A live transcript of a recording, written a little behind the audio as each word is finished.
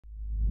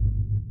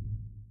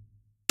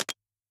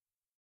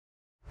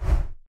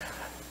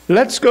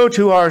Let's go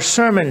to our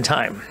sermon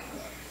time.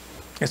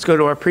 Let's go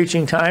to our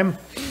preaching time.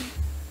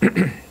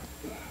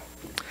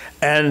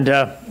 And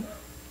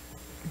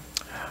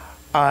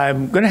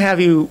I'm going to have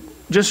you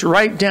just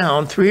write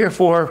down 3 or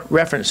 4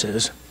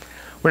 references.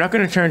 We're not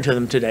going to turn to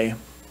them today,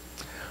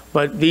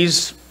 but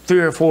these 3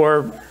 or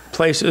 4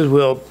 places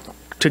will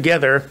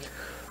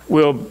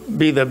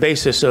be the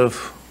basis of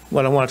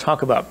what I want to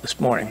talk about this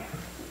morning.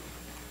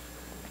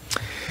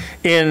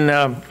 In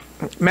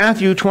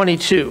Matthew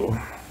 22,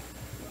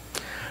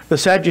 the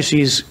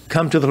Sadducees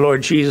come to the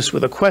Lord Jesus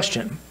with a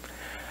question,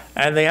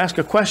 and they ask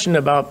a question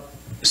about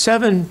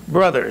 7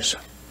 brothers.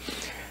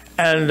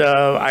 And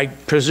I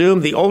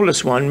presume the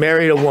oldest one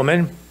married a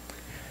woman,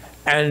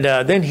 and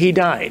then he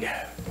died.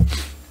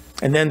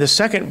 And then the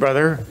second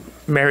brother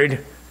married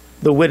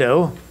the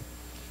widow,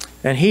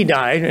 and he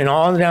died, and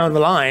all down the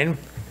line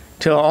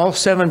till all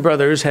 7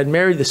 brothers had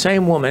married the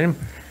same woman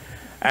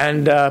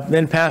and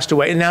then passed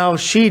away. And now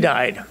she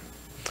died.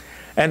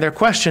 And their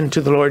question to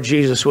the Lord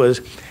Jesus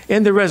was,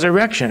 in the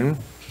resurrection,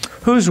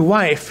 whose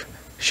wife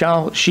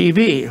shall she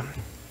be?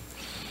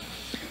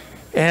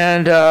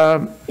 And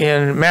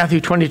in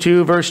Matthew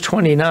 22, verse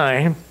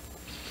 29,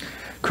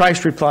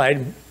 Christ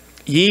replied,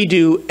 ye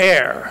do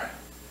err,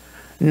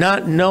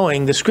 not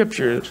knowing the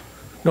Scriptures,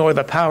 nor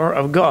the power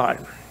of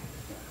God.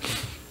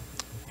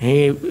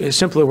 In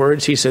simpler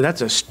words, he said,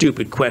 that's a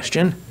stupid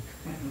question.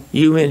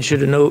 You men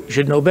should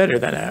know better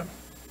than that.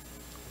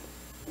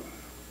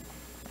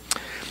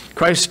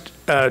 Christ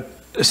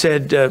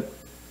said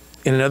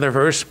in another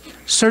verse,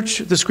 search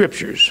the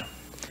Scriptures,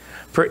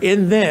 for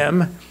in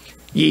them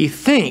ye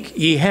think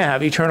ye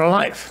have eternal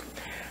life,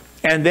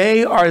 and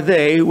they are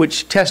they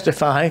which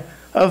testify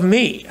of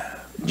me.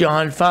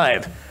 John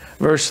 5,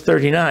 verse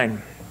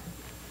 39.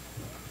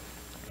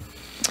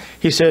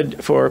 He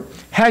said, for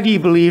had ye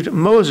believed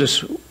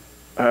Moses,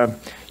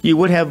 you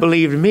would have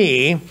believed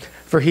me,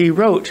 for he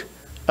wrote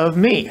of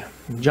me.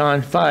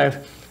 John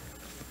 5,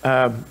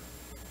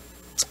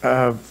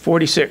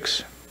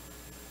 46.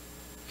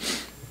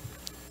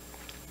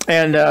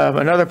 And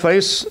another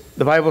place,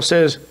 the Bible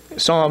says,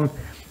 Psalm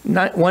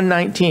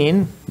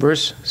 119,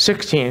 verse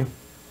 16,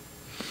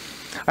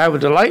 I will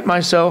delight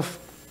myself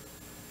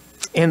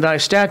in thy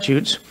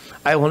statutes.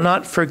 I will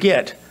not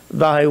forget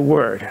thy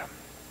word.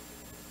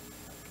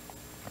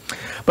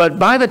 But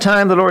by the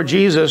time the Lord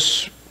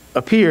Jesus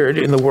appeared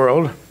in the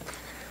world,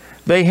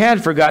 they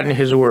had forgotten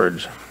his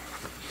words.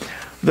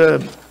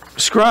 The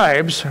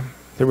scribes,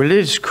 the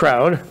religious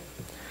crowd,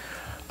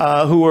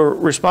 who were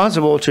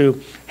responsible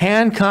to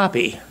hand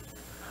copy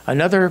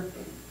another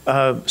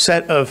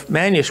set of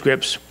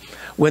manuscripts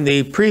when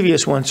the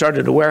previous one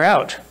started to wear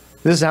out.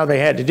 This is how they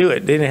had to do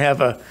it. They didn't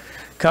have a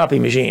copy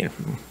machine.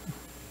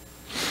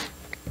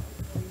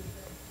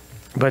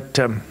 But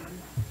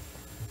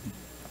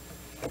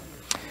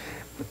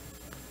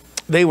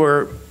they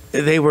were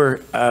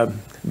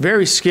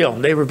very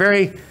skilled. They were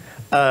very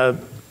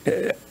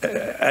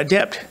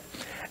adept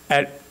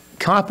at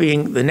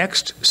copying the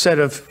next set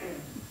of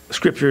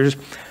scriptures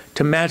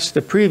to match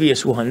the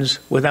previous ones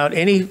without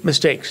any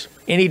mistakes,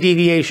 any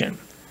deviation.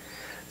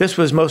 This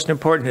was most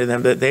important to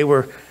them, that they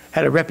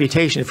had a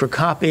reputation for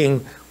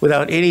copying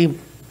without any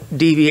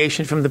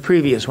deviation from the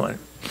previous one.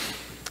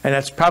 And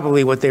that's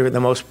probably what they were the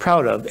most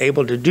proud of,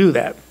 able to do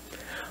that.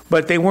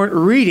 But they weren't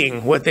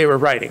reading what they were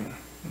writing.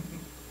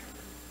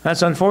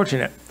 That's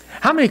unfortunate.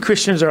 How many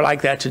Christians are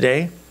like that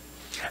today?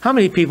 How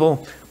many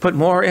people put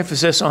more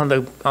emphasis on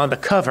the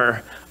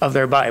cover of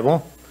their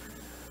Bible,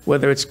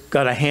 whether it's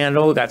got a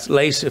handle, got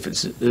lace, if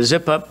it's a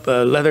zip-up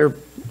leather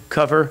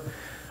cover?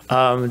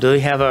 Do they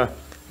have a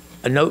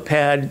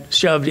notepad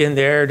shoved in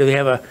there? Do they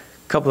have a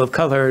couple of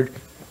colored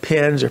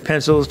pens or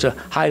pencils to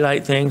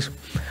highlight things?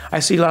 I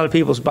see a lot of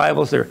people's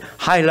Bibles, they're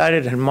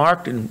highlighted and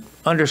marked and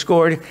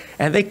underscored,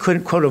 and they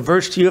couldn't quote a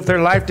verse to you if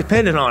their life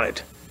depended on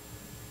it.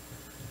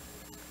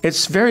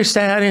 It's very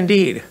sad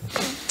indeed.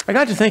 I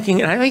got to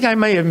thinking, and I think I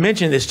may have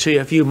mentioned this to you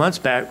a few months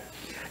back,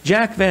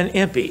 Jack Van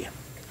Impe,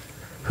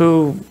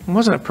 who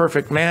wasn't a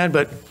perfect man,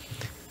 but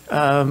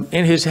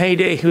in his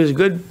heyday, he was a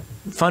good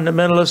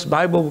fundamentalist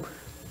Bible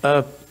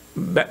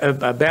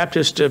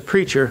Baptist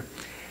preacher,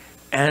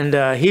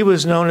 and he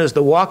was known as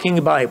the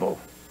Walking Bible.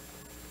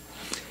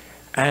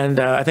 And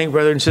I think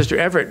Brother and Sister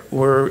Everett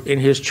were in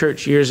his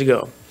church years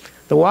ago.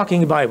 The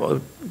Walking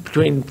Bible,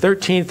 between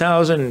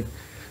 13,000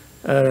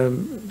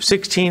 and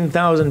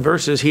 16,000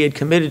 verses he had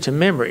committed to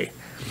memory.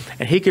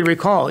 And he could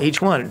recall each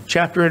one,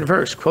 chapter and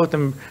verse, quote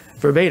them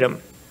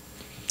verbatim.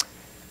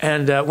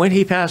 And when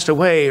he passed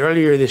away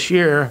earlier this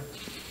year,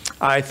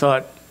 I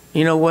thought,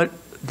 you know what,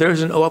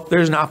 there's an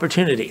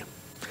opportunity.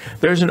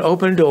 There's an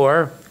open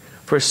door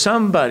for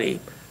somebody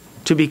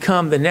to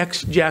become the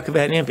next Jack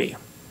Van Impe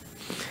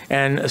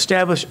and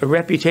establish a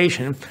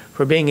reputation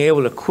for being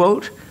able to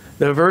quote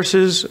the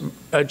verses,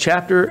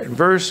 chapter and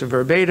verse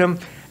verbatim,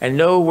 and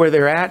know where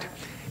they're at.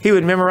 He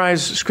would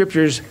memorize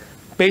scriptures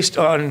based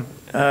on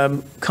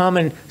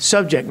common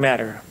subject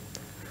matter.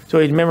 So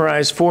he'd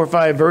memorize 4 or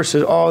 5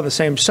 verses, all on the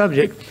same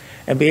subject,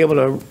 and be able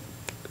to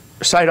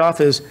cite off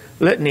his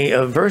litany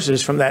of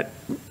verses from that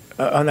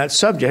on that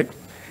subject.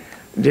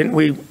 Didn't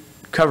we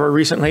cover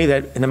recently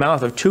that in the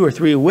mouth of 2 or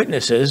 3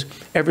 witnesses,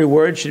 every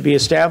word should be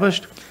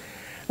established?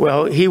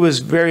 Well, he was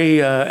very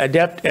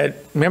adept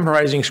at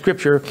memorizing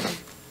Scripture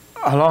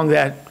along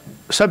that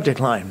subject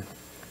line.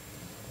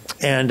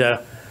 And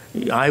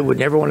I would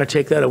never want to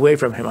take that away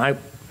from him.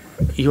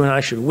 You and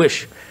I should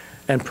wish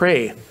and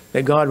pray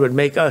that God would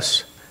make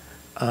us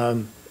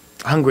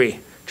hungry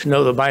to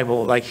know the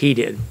Bible like he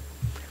did.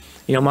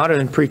 You know,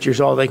 modern preachers,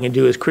 all they can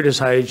do is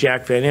criticize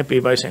Jack Van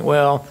Impe by saying,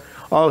 well,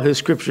 all of his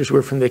scriptures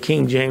were from the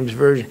King James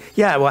Version.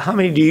 Yeah, well, how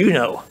many do you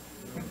know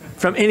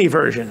from any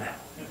version?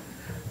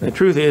 The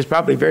truth is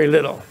probably very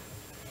little.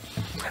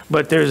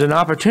 But there's an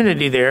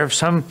opportunity there if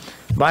some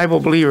Bible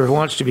believer who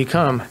wants to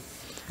become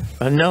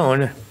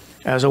known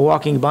as a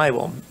walking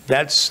Bible.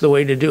 That's the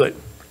way to do it.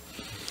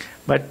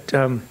 But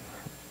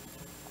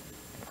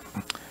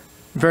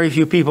very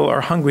few people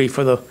are hungry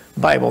for the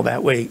Bible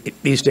that way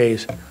these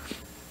days.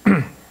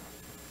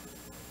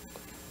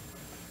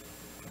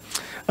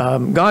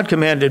 God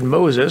commanded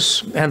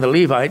Moses and the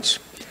Levites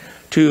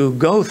to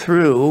go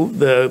through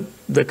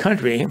the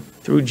country,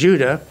 through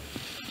Judah,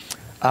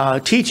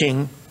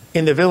 teaching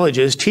in the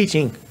villages,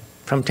 teaching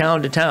from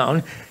town to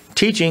town,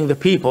 teaching the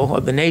people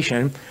of the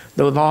nation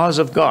the laws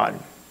of God.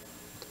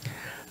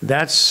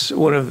 That's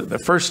one of the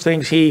first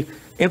things he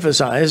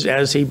emphasized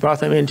as he brought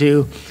them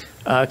into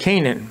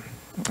Canaan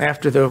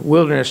after the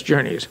wilderness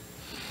journeys.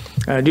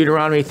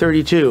 Deuteronomy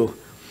 32,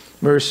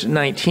 verse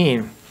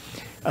 19.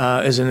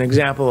 Is an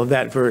example of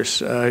that verse.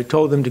 He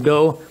told them to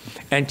go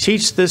and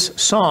teach this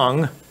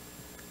song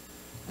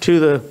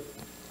to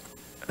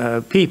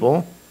the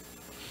people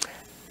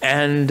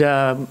and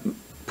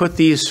put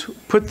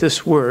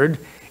this word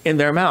in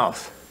their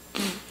mouth.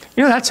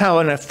 You know, that's how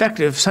an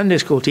effective Sunday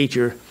school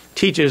teacher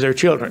teaches their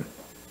children.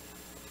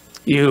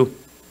 You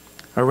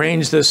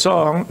arrange the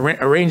song,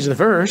 arrange the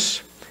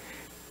verse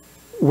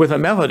with a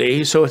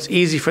melody so it's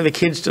easy for the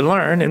kids to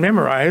learn and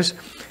memorize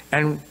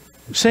and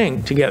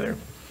sing together.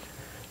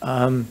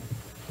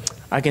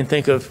 I can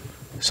think of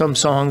some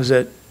songs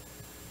that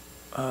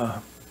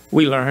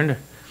we learned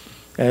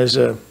as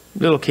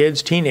little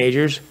kids,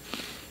 teenagers,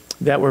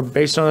 that were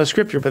based on the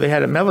Scripture, but they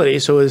had a melody,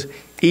 so it was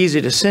easy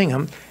to sing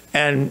them.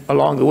 And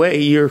along the way,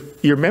 you're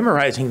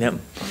memorizing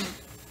them.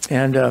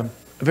 And a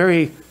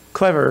very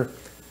clever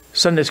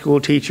Sunday school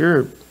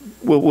teacher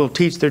will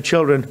teach their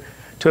children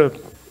to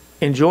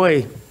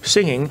enjoy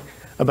singing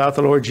about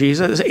the Lord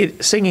Jesus,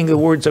 singing the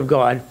words of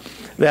God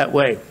that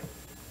way.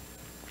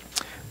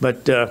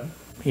 But,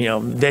 you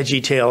know,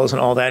 Veggie Tales and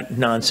all that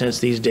nonsense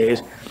these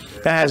days,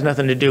 that has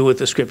nothing to do with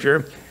the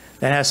Scripture.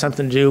 That has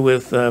something to do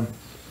with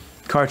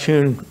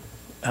cartoon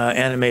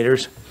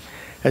animators.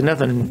 Has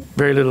nothing,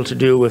 very little to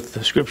do with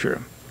the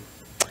Scripture.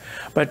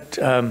 But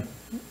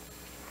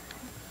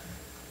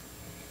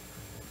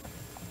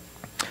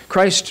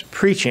Christ's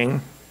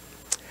preaching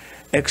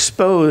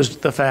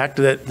exposed the fact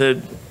that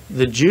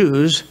the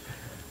Jews,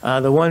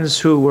 the ones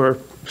who were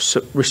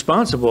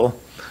responsible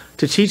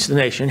to teach the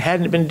nation,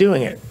 hadn't been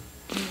doing it.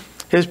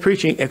 His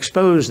preaching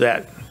exposed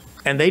that,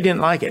 and they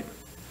didn't like it.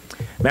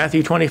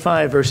 Matthew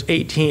 25, verse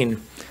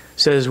 18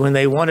 says, when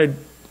they wanted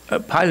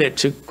Pilate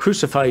to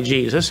crucify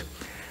Jesus,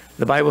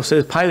 the Bible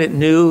says Pilate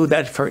knew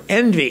that for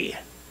envy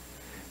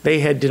they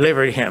had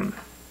delivered him.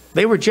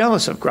 They were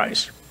jealous of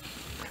Christ.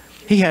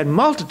 He had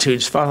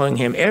multitudes following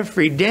him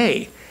every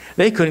day.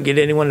 They couldn't get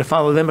anyone to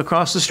follow them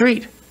across the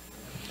street.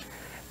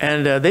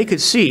 And they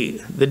could see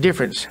the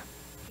difference.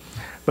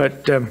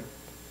 But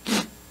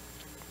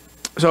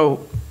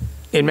so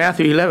in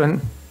Matthew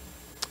 11,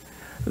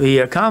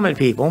 the common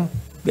people,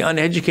 the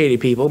uneducated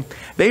people,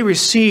 they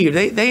received,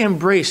 they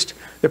embraced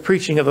the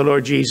preaching of the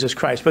Lord Jesus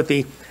Christ. But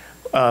the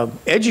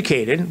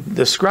educated,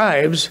 the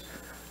scribes,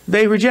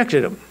 they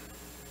rejected him.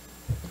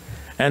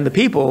 And the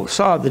people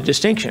saw the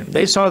distinction.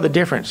 They saw the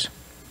difference.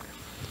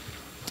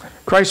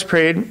 Christ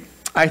prayed,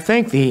 I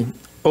thank thee,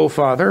 O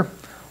Father,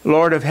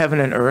 Lord of heaven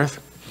and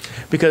earth,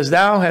 because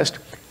thou hast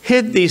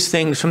hid these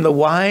things from the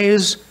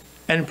wise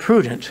and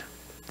prudent,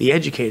 the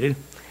educated,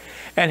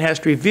 and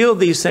hast revealed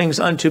these things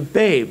unto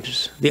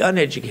babes, the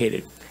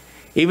uneducated.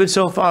 Even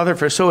so, Father,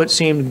 for so it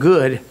seemed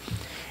good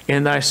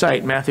in thy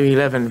sight. Matthew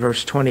 11,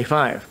 verse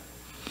 25.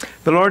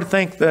 The Lord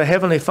thanked the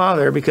Heavenly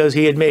Father because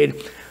he had made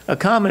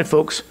common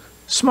folks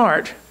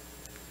smart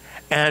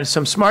and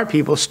some smart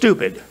people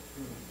stupid.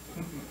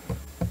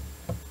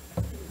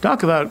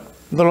 Talk about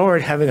the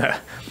Lord having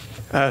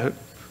a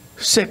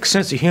sick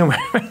sense of humor.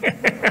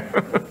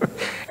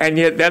 And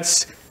yet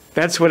that's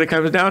what it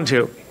comes down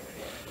to.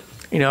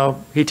 You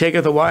know, he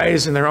taketh the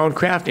wise in their own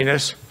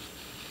craftiness.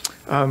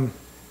 God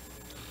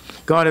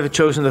hath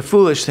chosen the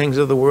foolish things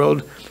of the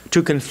world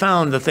to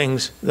confound the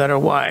things that are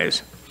wise.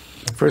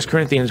 1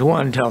 Corinthians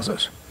 1 tells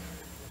us.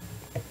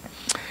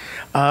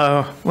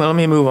 Well, let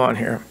me move on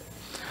here.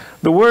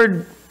 The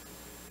word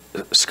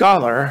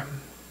scholar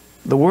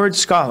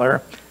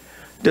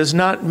does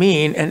not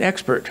mean an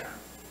expert,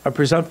 a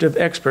presumptive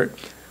expert.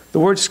 The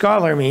word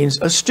scholar means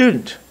a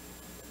student.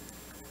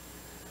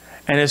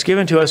 And it's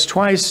given to us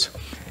twice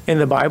in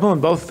the Bible,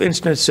 and both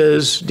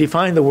instances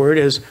define the word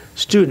as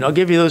student. I'll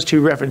give you those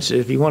two references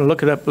if you want to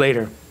look it up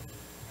later.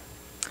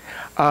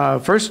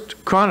 1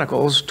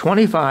 Chronicles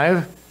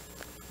 25,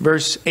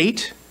 verse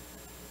 8.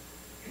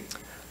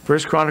 1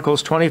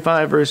 Chronicles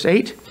 25, verse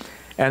 8,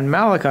 and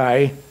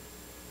Malachi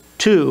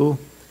 2,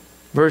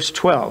 verse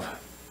 12.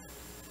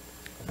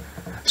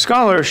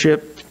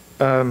 Scholarship,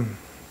 or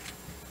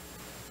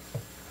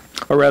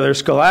rather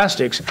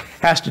scholastics,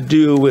 has to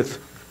do with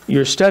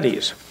your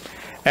studies.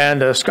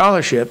 And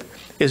scholarship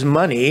is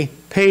money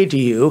paid to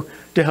you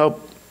to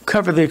help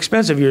cover the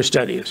expense of your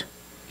studies.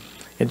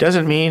 It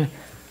doesn't mean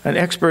an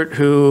expert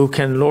who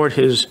can lord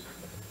his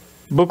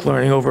book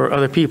learning over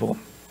other people.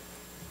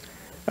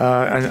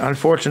 And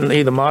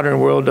unfortunately, the modern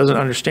world doesn't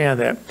understand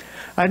that.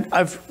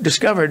 I've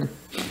discovered,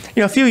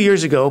 a few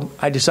years ago,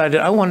 I decided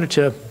I wanted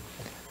to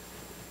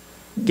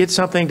get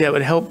something that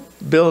would help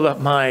build up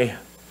my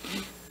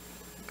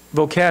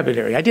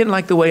vocabulary. I didn't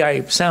like the way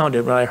I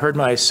sounded when I heard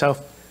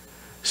myself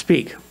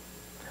speak.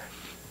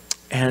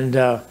 And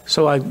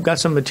so I got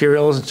some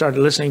materials and started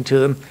listening to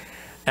them.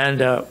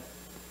 And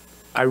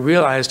I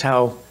realized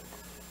how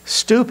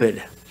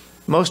stupid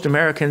most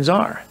Americans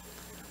are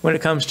when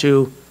it comes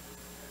to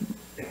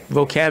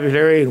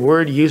vocabulary and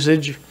word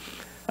usage,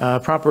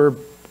 proper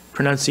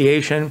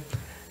pronunciation.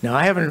 Now,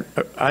 I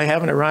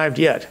haven't arrived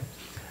yet,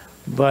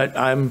 but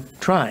I'm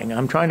trying.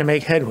 I'm trying to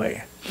make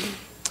headway.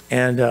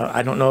 And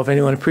I don't know if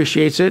anyone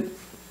appreciates it.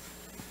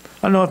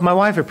 I don't know if my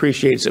wife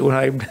appreciates it when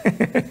I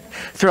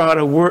throw out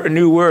a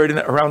new word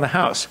around the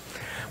house.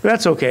 But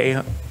that's okay.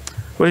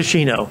 What does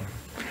she know?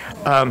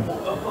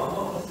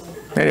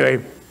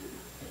 Anyway.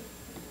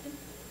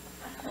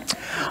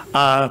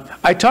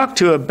 I talked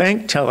to a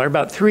bank teller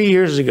about 3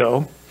 years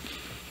ago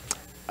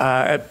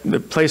at the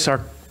place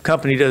our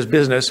company does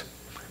business.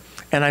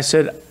 And I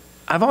said,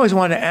 I've always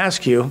wanted to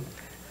ask you,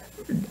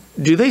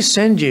 do they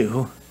send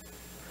you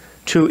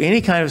to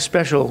any kind of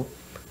special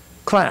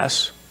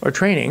class or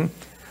training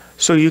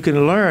so you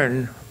can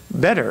learn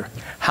better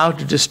how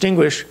to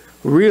distinguish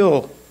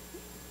real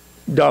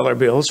dollar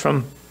bills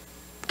from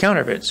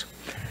counterfeits?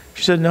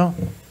 She said, no,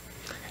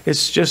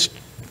 it's just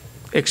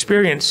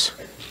experience.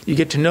 You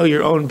get to know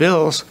your own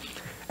bills,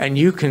 and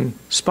you can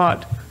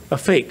spot a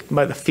fake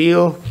by the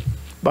feel,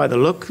 by the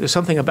look. There's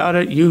something about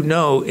it, you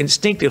know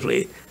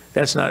instinctively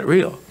that's not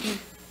real.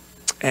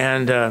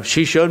 And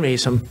she showed me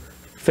a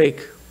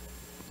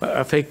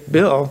fake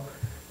bill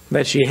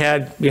that she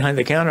had behind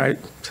the counter.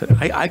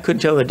 I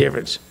couldn't tell the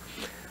difference,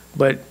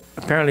 but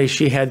apparently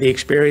she had the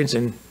experience,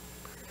 and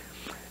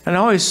I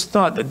always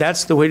thought that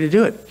that's the way to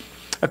do it.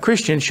 A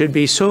Christian should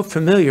be so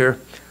familiar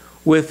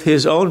with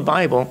his own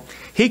Bible,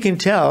 he can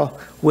tell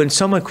when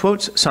someone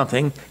quotes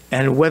something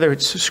and whether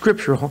it's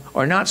scriptural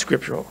or not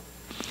scriptural.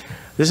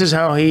 This is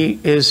how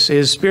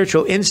his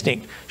spiritual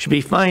instinct should be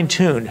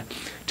fine-tuned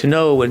to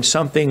know when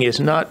something is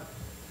not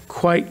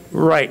quite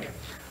right,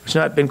 it's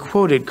not been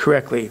quoted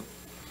correctly.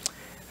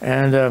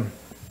 And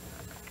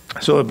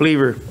so a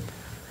believer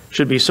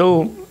should be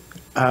so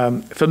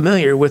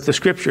familiar with the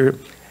scripture,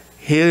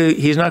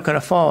 he's not going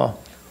to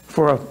fall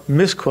for a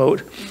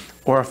misquote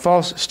or a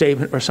false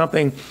statement or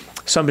something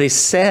somebody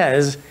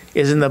says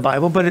is in the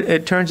Bible, but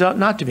it turns out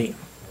not to be.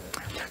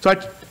 So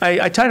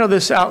I titled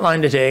this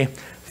outline today,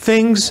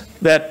 Things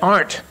That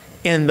Aren't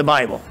in the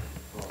Bible.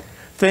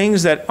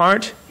 Things that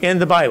aren't in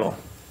the Bible.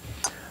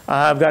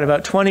 I've got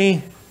about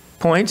 20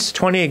 points,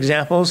 20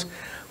 examples.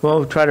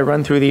 We'll try to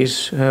run through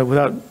these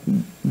without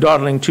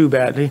dawdling too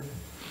badly.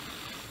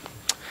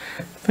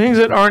 Things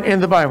that aren't in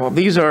the Bible.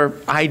 These are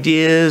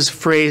ideas,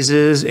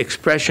 phrases,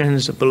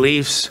 expressions,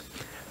 beliefs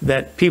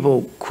that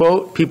people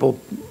quote, people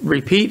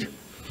repeat,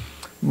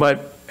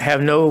 but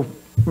have no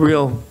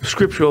real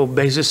scriptural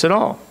basis at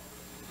all.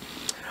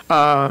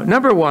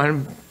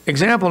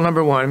 Example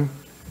number one,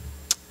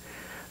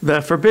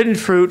 the forbidden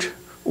fruit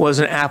was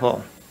an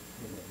apple.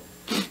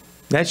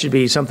 That should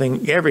be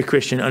something every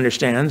Christian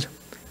understands,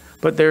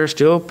 but there are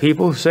still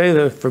people who say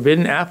the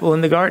forbidden apple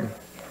in the garden.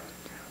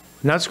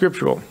 Not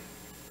scriptural.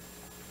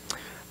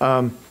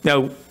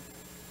 Now,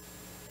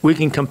 we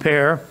can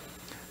compare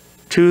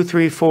 2,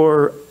 3,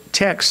 4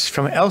 texts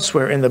from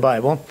elsewhere in the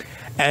Bible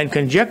and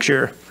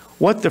conjecture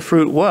what the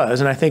fruit was,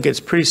 and I think it's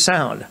pretty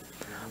sound.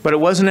 But it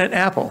wasn't an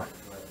apple.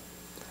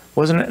 It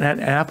wasn't an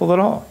apple at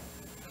all.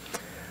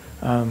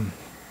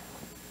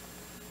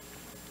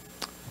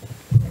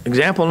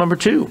 Example number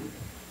 2.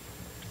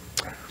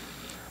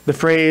 The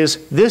phrase,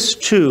 "this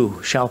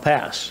too shall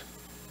pass."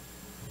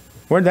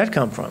 Where'd that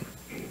come from?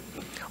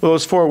 Well,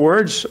 those 4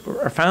 words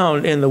are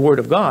found in the Word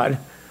of God,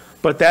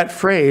 but that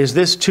phrase,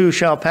 "this too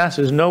shall pass,"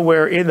 is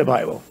nowhere in the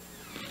Bible.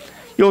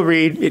 You'll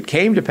read, "it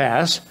came to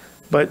pass,"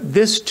 but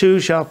 "this too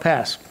shall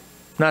pass,"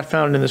 not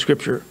found in the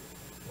Scripture.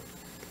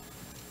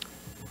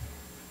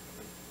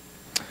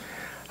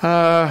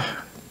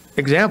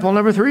 Example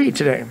number 3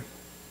 today.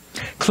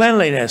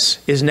 Cleanliness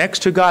is next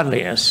to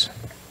godliness.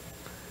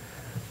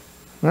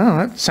 Well,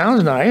 that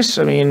sounds nice.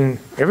 I mean,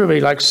 everybody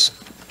likes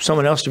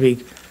someone else to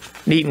be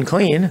neat and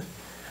clean.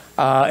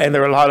 And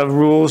there are a lot of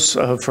rules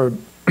for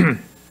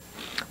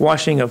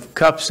washing of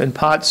cups and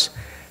pots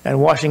and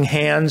washing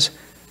hands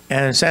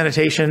and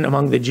sanitation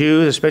among the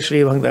Jews, especially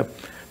among the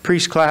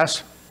priest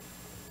class.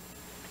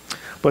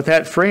 But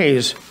that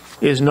phrase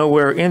is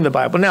nowhere in the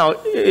Bible. Now,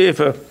 if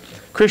a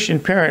Christian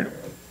parent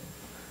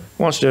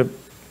wants to,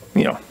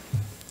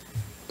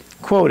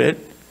 quote it,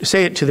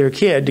 say it to their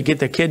kid to get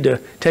their kid to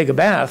take a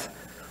bath,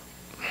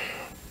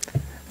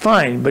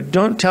 fine, but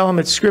don't tell them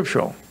it's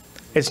scriptural.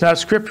 It's not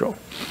scriptural.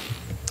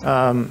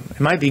 It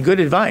might be good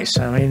advice.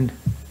 I mean,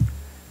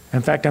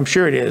 in fact, I'm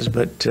sure it is,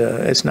 but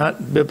it's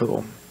not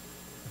biblical.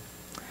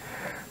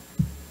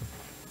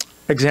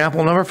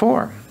 Example number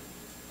 4.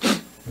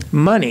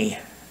 Money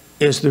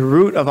is the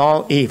root of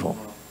all evil.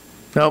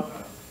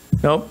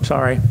 Nope,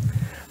 sorry.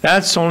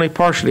 That's only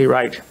partially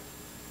right.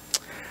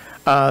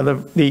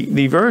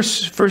 The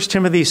verse, 1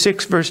 Timothy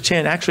 6, verse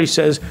 10, actually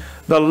says,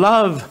 the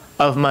love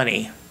of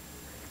money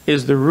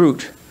is the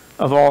root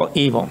of all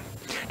evil.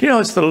 Do you know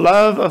it's the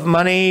love of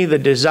money, the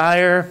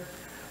desire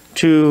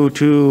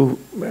to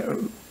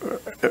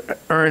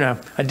earn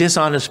a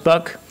dishonest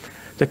buck,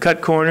 to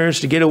cut corners,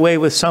 to get away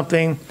with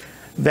something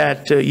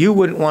that you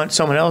wouldn't want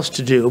someone else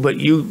to do, but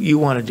you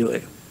want to do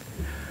it.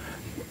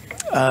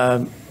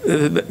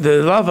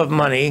 The love of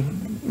money,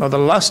 or the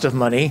lust of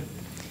money,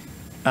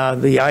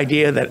 the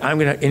idea that I'm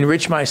going to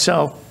enrich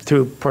myself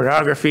through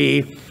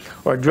pornography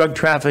or drug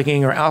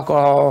trafficking or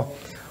alcohol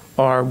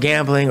or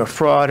gambling or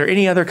fraud or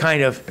any other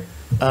kind of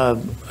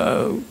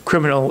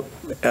criminal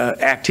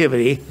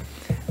activity.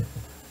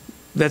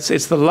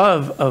 It's the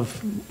love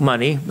of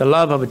money, the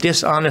love of a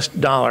dishonest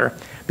dollar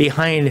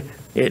behind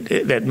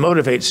it that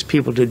motivates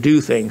people to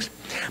do things.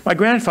 My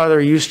grandfather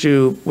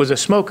was a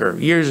smoker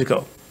years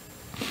ago.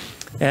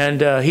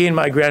 And he and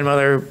my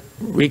grandmother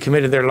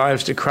recommitted their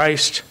lives to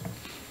Christ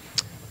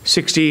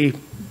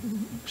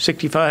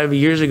 65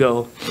 years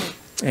ago.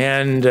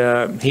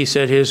 And he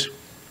said his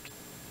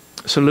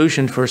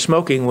solution for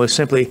smoking was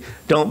simply,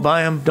 don't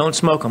buy them, don't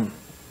smoke them.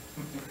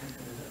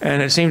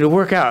 And it seemed to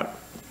work out.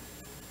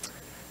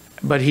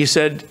 But he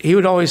said, he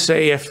would always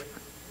say, if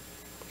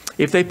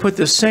they put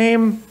the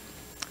same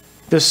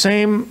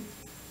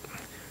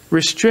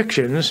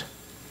restrictions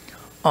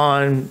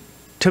on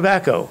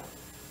tobacco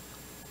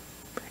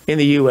in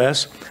the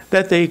U.S.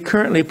 that they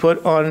currently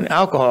put on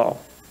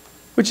alcohol,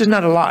 which is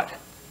not a lot.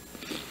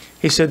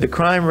 He said the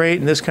crime rate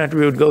in this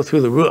country would go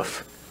through the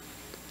roof.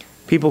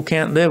 People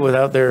can't live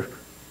without their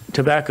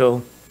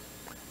tobacco,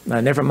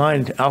 never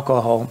mind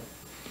alcohol.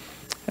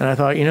 And I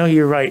thought,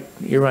 you're right.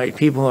 You're right.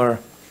 People are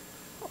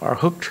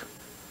hooked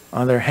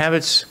on their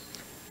habits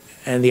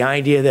and the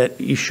idea that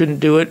you shouldn't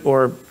do it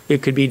or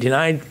it could be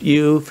denied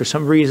you for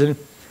some reason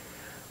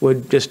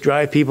would just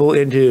drive people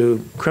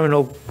into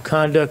criminal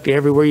conduct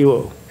everywhere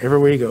you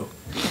go.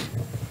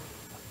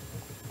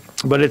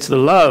 But it's the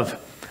love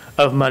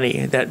of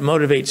money that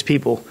motivates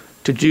people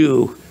to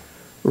do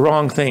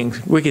wrong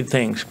things, wicked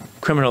things,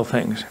 criminal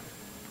things.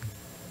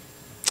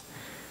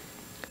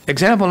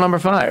 Example number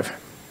 5.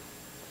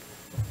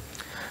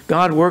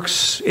 God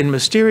works in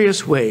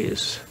mysterious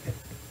ways,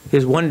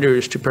 his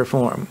wonders to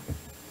perform.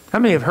 How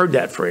many have heard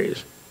that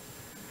phrase?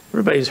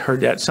 Everybody's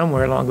heard that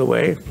somewhere along the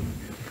way.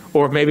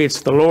 Or maybe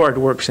it's the Lord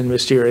works in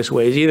mysterious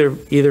ways,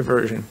 either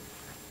version.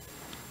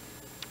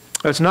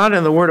 It's not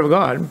in the Word of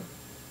God.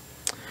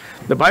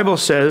 The Bible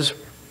says,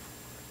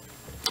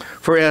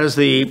 for as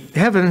the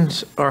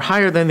heavens are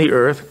higher than the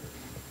earth,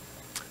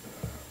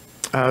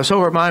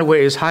 so are my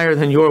ways higher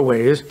than your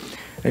ways,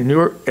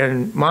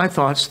 and my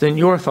thoughts than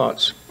your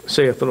thoughts,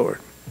 saith the Lord.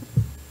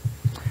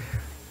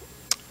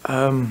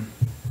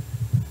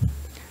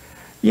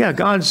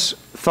 God's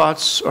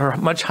thoughts are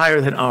much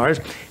higher than ours.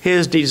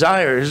 His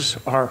desires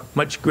are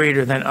much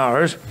greater than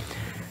ours.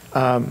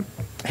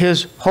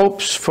 His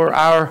hopes for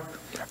our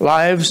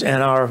lives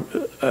and our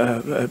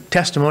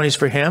testimonies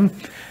for him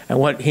and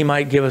what he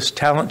might give us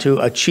talent to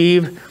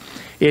achieve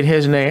in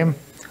his name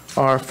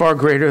are far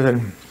greater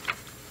than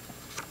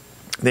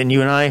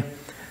you and I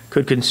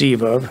could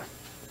conceive of.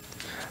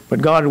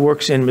 But God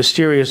works in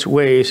mysterious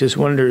ways, his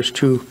wonders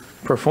to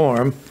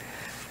perform.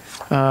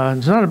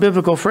 It's not a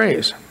biblical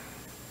phrase.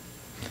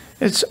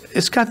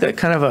 It's got that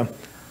kind of a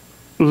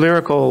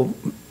lyrical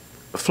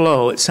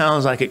flow. It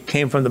sounds like it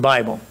came from the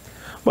Bible,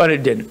 but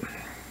it didn't.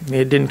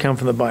 It didn't come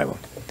from the Bible.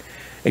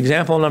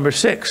 Example number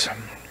 6.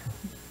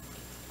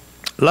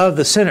 Love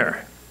the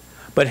sinner,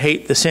 but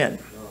hate the sin.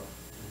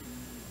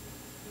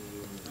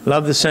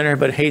 Love the sinner,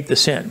 but hate the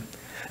sin.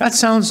 That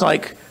sounds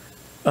like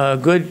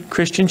good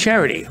Christian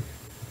charity,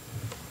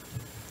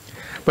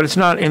 but it's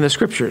not in the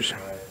Scriptures.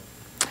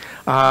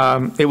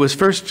 It was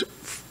first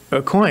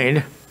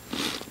coined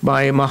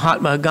by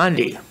Mahatma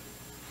Gandhi,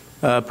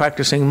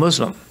 practicing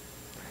Muslim.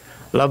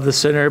 Love the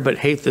sinner, but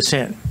hate the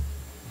sin.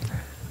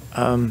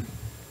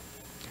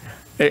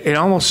 It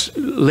almost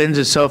lends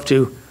itself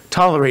to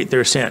tolerate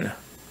their sin.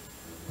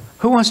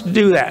 Who wants to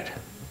do that?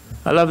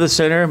 I love the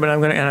sinner, but I'm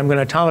going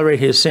to tolerate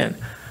his sin.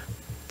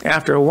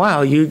 After a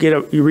while,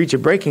 you reach a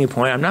breaking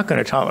point. I'm not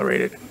going to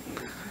tolerate it.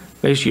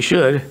 At least you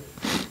should.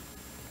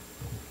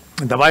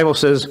 The Bible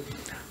says,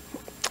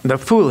 "The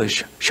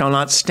foolish shall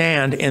not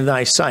stand in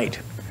thy sight."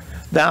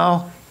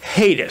 thou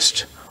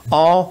hatest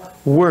all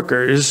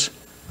workers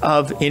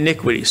of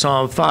iniquity.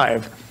 Psalm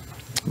 5,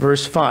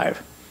 verse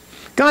 5.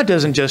 God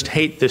doesn't just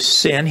hate the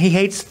sin, he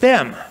hates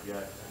them.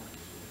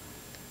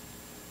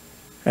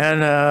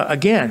 And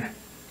again,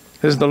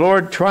 says the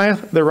Lord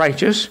trieth the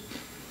righteous,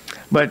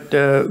 but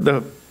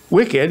the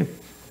wicked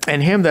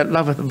and him that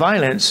loveth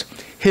violence,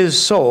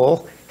 his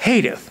soul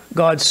hateth.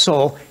 God's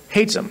soul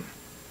hates him.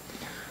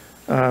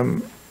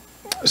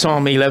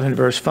 Psalm 11,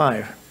 verse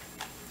 5.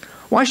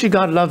 Why should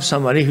God love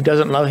somebody who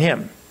doesn't love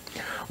him?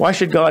 Why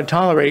should God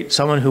tolerate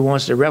someone who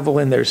wants to revel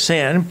in their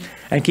sin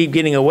and keep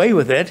getting away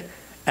with it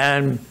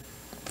and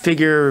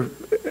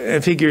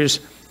figures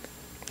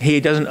he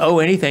doesn't owe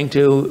anything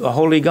to a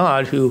holy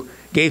God who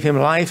gave him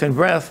life and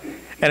breath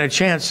and a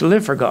chance to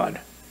live for God?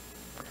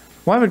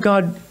 Why would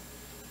God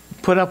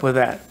put up with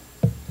that?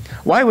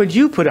 Why would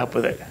you put up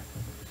with it?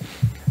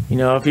 You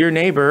know, if your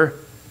neighbor,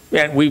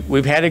 and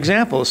we've had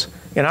examples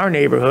in our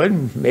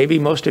neighborhood, maybe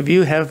most of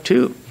you have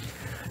too,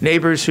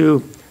 neighbors who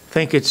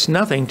think it's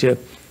nothing to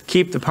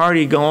keep the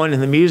party going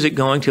and the music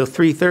going till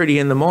 3:30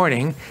 in the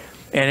morning,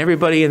 and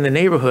everybody in the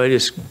neighborhood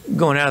is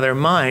going out of their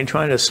mind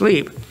trying to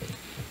sleep.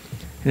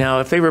 Now,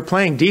 if they were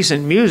playing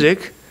decent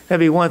music, that'd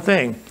be one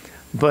thing,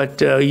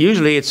 but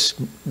usually it's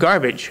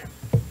garbage.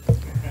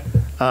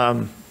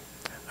 I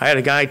had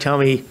a guy tell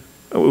me,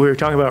 we were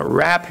talking about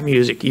rap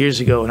music years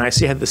ago, and I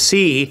had the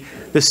C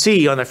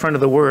on the front of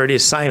the word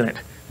is silent.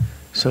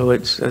 So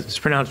it's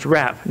pronounced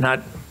rap,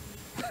 not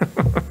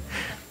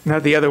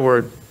not the other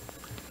word.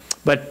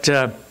 But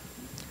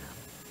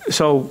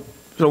so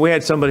we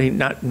had somebody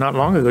not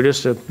long ago,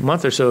 just a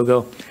month or so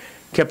ago,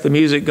 kept the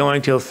music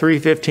going till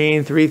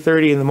 3:15,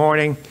 3:30 in the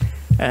morning,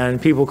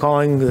 and people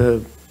calling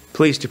the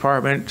police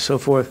department, so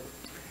forth.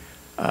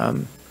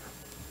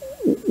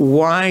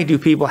 Why do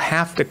people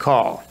have to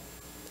call?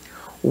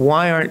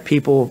 Why aren't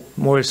people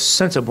more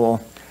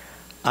sensible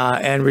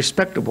and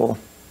respectable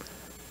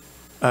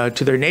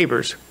to their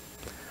neighbors?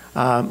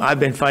 I've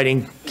been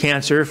fighting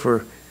cancer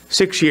for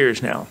 6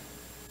 years now.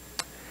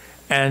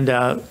 And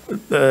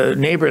the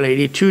neighbor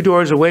lady 2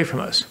 doors away from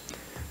us,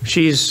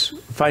 she's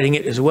fighting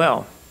it as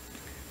well.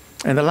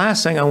 And the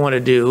last thing I want to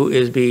do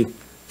is be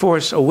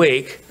forced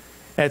awake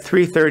at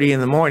 3:30 in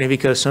the morning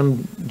because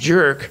some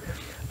jerk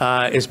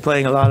is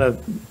playing a lot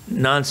of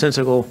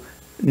nonsensical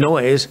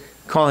noise,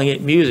 calling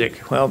it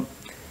music. Well,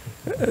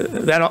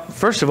 that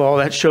first of all,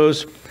 that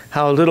shows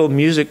how little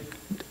music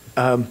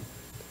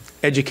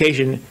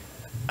education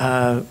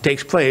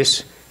takes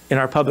place in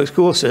our public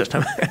school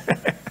system.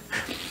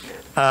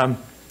 And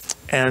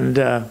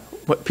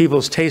what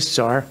people's tastes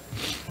are.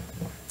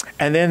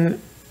 And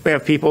then we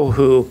have people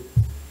who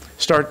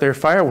start their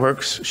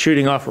fireworks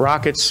shooting off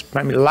rockets,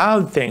 I mean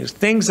loud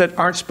things that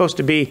aren't supposed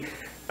to be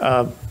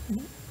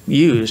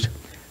used,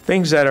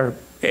 things that are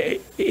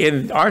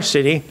in our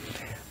city,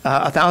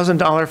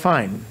 $1,000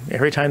 fine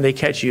every time they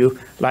catch you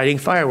lighting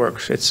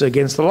fireworks. It's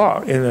against the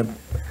law in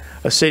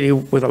a city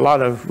with a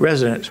lot of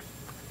residents.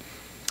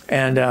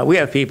 And we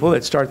have people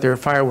that start their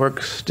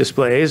fireworks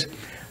displays,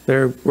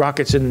 their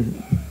rockets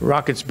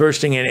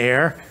bursting in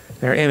air,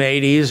 their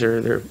M80s or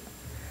their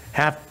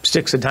half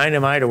sticks of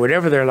dynamite or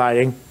whatever they're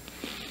lighting.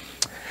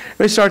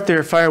 They start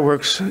their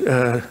fireworks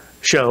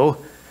show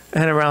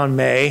and around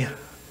May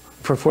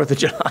for 4th of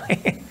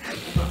July.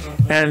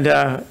 And,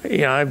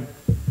 you know,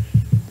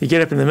 you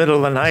get up in the middle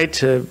of the night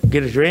to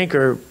get a drink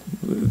or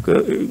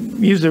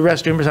use the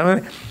restroom or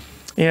something.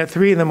 You know, at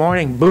 3 in the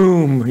morning,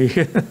 boom.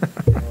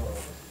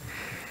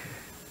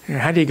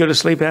 How do you go to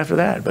sleep after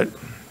that? But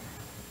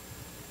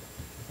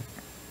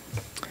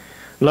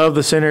love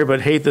the sinner,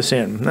 but hate the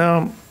sin.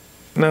 No,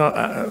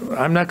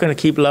 I'm not going to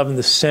keep loving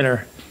the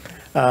sinner.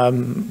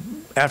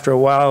 After a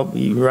while,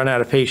 you run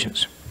out of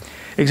patience.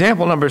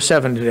 Example number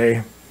 7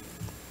 today.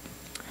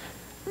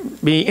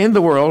 Be in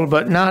the world,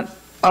 but not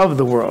of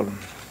the world.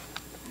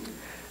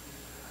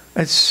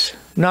 That's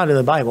not in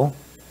the Bible.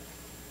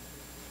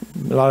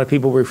 A lot of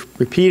people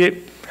repeat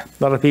it.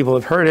 A lot of people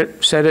have heard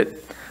it, said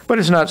it, but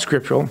it's not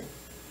scriptural.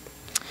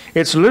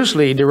 It's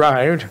loosely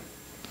derived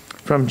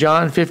from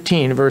John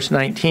 15, verse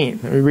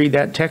 19. Let me read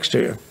that text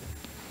to you.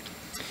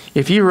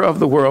 If you were of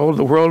the world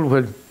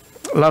would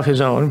love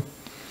his own.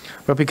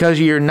 But because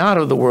ye are not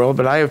of the world,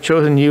 but I have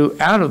chosen you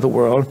out of the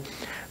world,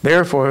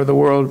 therefore the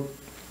world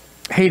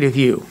hateth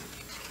you.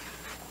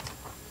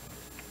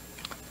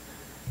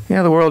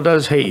 Yeah, the world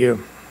does hate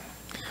you.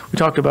 We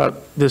talked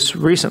about this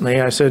recently.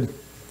 I said,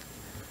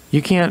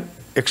 you can't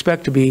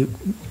expect to be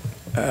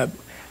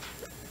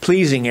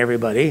pleasing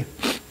everybody.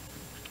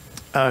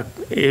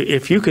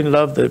 If you can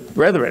love the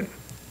brethren,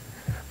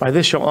 by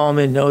this shall all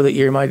men know that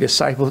ye are my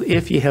disciples,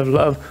 if ye have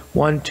love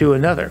one to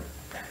another.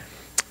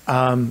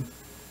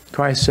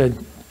 Christ said,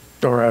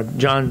 or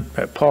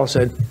Paul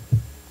said,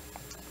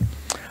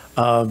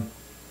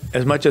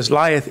 as much as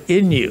lieth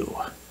in you,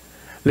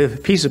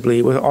 live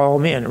peaceably with all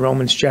men,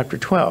 Romans chapter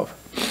 12.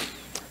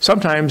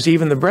 Sometimes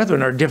even the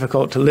brethren are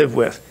difficult to live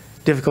with,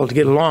 difficult to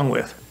get along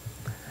with.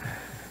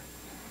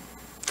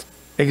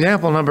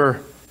 Example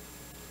number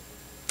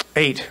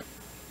 8.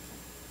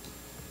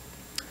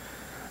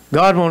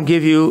 God won't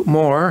give you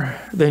more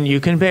than you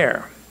can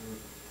bear.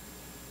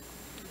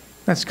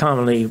 That's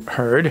commonly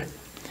heard.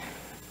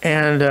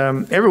 And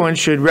everyone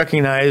should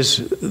recognize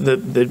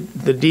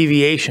the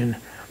deviation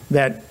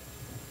that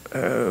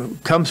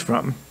comes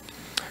from.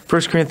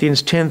 1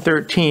 Corinthians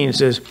 10:13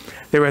 says,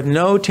 "There hath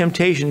no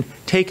temptation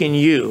taken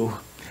you,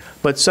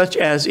 but such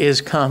as is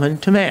common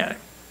to man.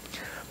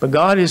 But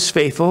God is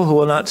faithful, who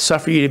will not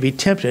suffer you to be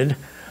tempted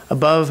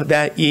above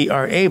that ye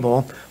are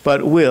able,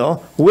 but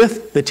will,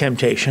 with the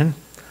temptation,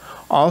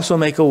 also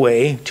make a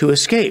way to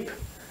escape,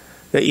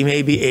 that ye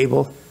may be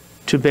able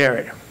to bear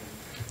it."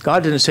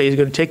 God didn't say he's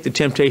going to take the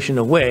temptation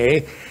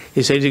away.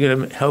 He says he's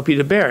going to help you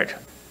to bear it.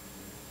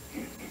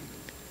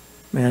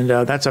 And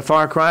that's a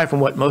far cry from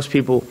what most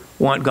people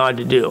want God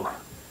to do.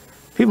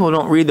 People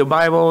don't read the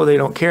Bible, they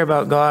don't care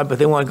about God, but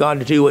they want God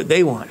to do what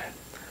they want.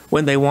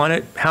 When they want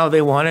it, how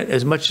they want it,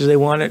 as much as they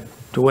want it,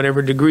 to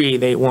whatever degree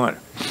they want.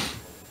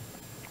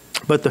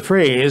 But the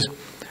phrase,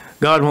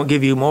 God won't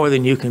give you more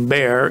than you can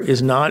bear,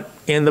 is not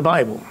in the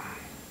Bible.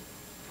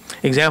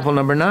 Example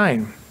number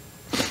 9.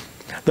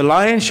 The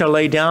lion shall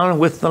lay down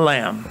with the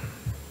lamb.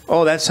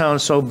 Oh, that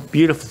sounds so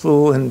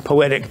beautiful and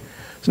poetic.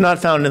 It's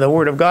not found in the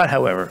Word of God,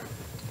 however.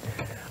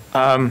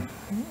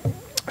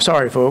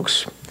 Sorry,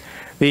 folks.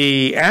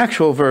 The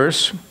actual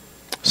verse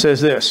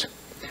says this: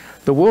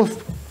 "The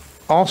wolf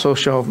also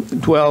shall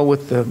dwell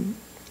with the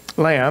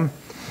lamb,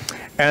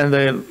 and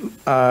the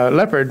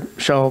leopard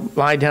shall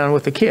lie down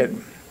with the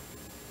kid.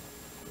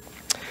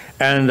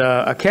 And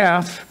the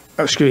calf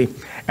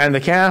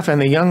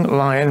and the young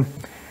lion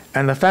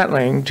and the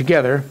fatling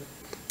together,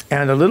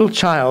 and a little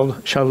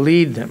child shall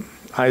lead them."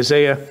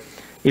 Isaiah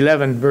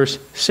 11, verse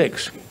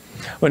 6.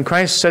 When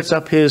Christ sets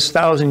up his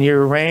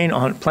 1,000-year reign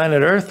on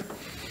planet Earth,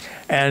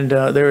 and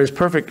there is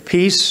perfect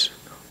peace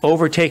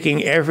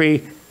overtaking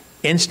every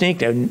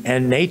instinct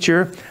and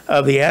nature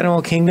of the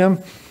animal kingdom,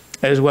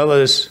 as well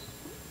as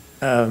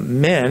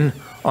men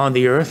on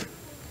the earth,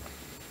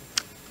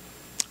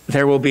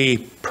 there will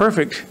be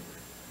perfect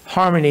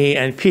harmony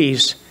and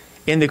peace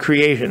in the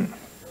creation.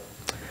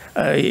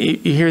 You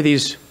hear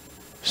these,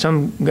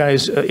 some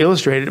guys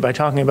illustrate it by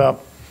talking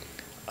about,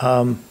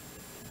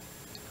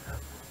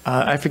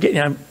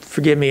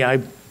 forgive me, I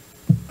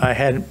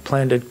hadn't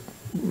planned to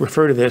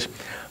refer to this.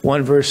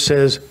 One verse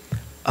says,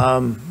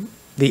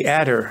 the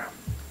adder,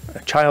 a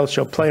child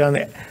shall play on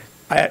the,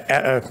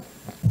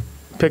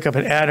 pick up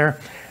an adder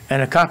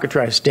and a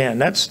cockatrice den.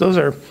 Those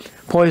are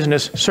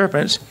poisonous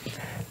serpents,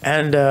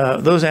 and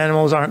those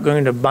animals aren't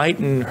going to bite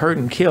and hurt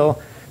and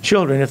kill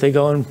children if they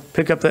go and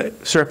pick up the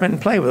serpent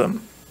and play with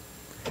them.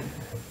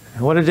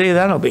 What a day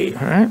that'll be,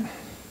 all right?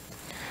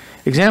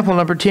 Example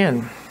number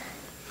 10.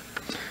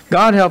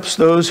 God helps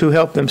those who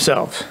help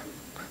themselves.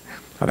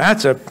 Now,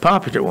 that's a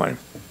popular one.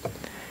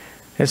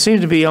 It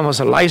seems to be almost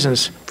a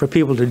license for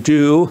people to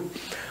do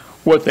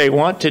what they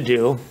want to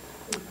do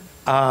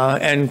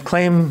and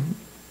claim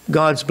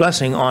God's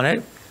blessing on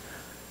it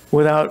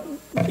without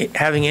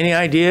having any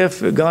idea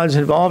if God's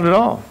involved at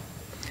all.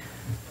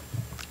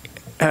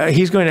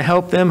 He's going to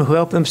help them who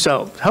help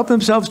themselves. Help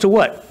themselves to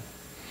what?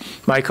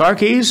 My car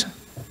keys?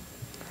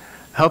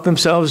 Help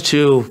themselves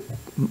to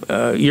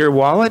your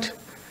wallet?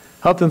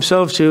 Help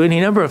themselves to any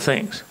number of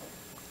things.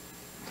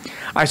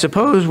 I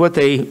suppose what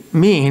they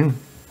mean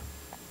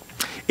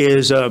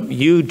is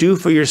you do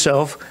for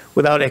yourself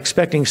without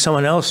expecting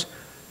someone else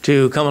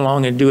to come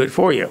along and do it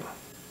for you.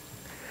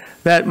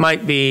 That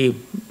might be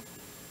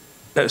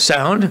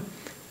sound,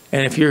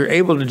 and if you're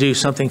able to do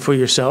something for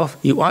yourself,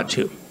 you ought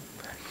to.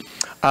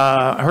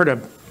 I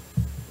heard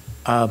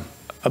a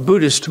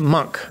Buddhist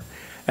monk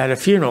at a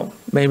funeral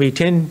maybe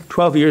 10,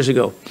 12 years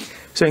ago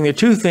saying there are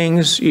two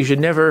things you should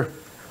never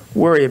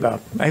worry about.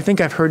 I think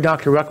I've heard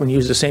Dr. Ruckman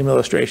use the same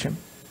illustration.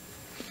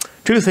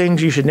 Two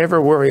things you should never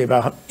worry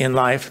about in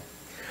life: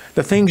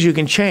 the things you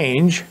can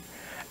change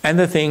and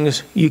the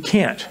things you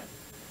can't.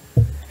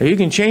 If you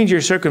can change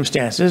your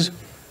circumstances,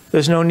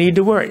 there's no need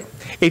to worry.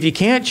 If you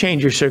can't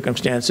change your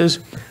circumstances,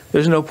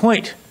 there's no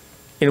point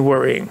in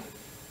worrying.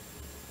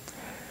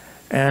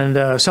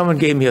 And someone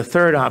gave me a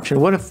third option.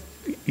 What if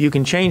you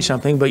can change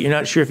something, but you're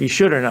not sure if you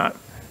should or not?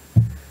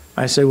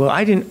 I said, well,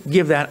 I didn't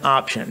give that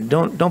option.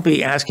 Don't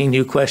be asking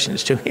new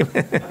questions to me.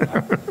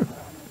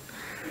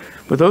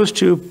 But those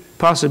two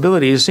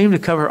possibilities seem to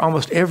cover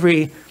almost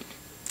every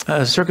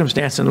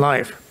circumstance in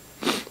life.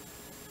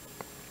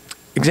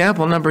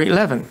 Example number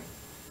 11.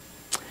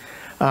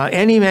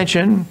 Any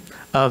mention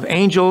of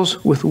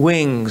angels with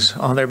wings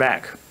on their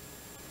back.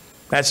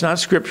 That's not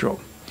scriptural.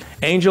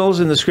 Angels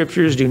in the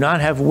scriptures do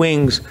not have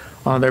wings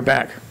on their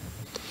back.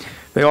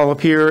 They all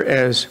appear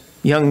as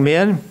young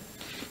men,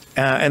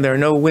 and there are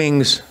no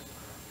wings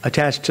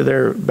attached to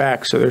their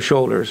backs or their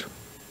shoulders.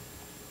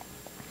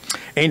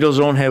 Angels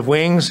don't have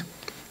wings.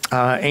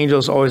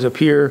 Angels always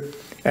appear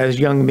as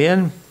young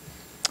men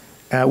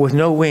with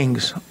no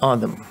wings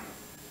on them.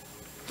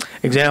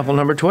 Example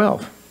number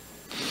 12.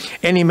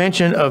 Any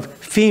mention of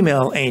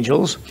female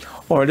angels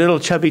or little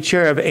chubby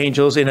cherub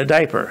angels in a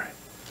diaper.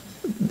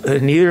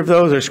 Neither of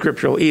those are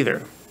scriptural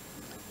either.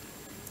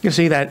 You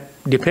see that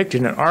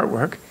depicted in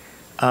artwork.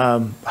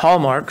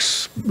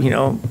 Hallmark's,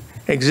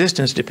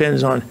 existence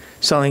depends on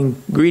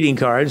selling greeting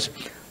cards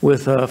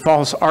with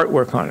false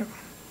artwork on it.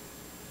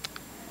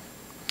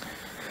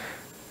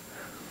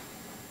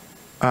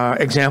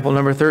 Example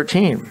number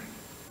 13.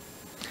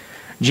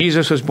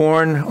 Jesus was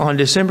born on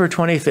December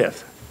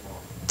 25th.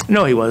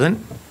 No, he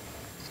wasn't.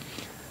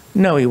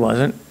 No, he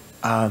wasn't.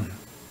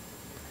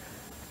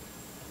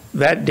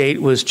 That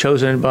date was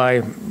chosen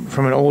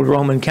from an old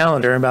Roman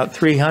calendar, about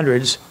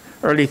 300s,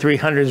 early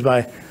 300s,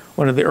 by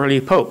one of the early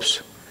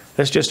popes.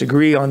 Let's just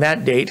agree on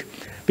that date,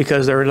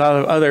 because there are a lot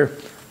of other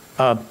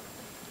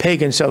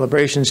pagan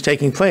celebrations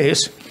taking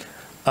place.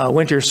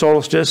 Winter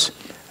solstice,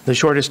 the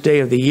shortest day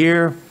of the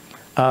year,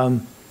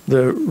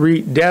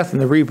 the death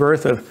and the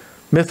rebirth of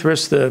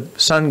Mithras, the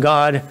sun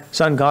god,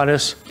 sun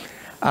goddess.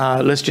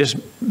 Let's just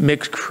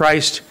mix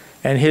Christ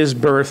and his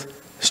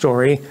birth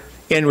story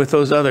in with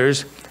those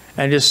others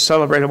and just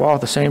celebrate them all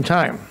at the same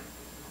time.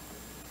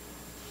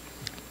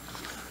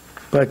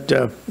 But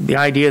the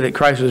idea that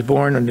Christ was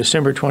born on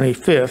December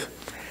 25th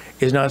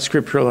is not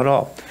scriptural at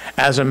all.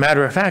 As a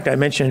matter of fact, I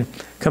mentioned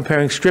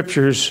comparing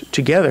scriptures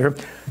together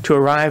to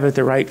arrive at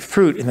the right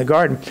fruit in the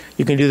garden.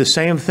 You can do the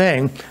same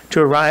thing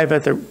to arrive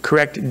at the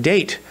correct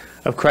date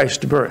of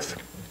Christ's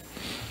birth.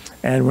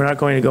 And we're not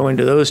going to go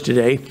into those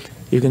today.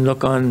 You can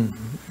look on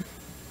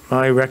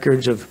my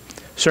records of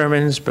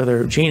sermons,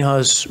 Brother Gene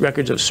Hawes'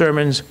 records of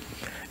sermons,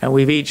 and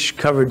we've each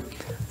covered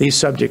these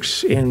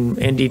subjects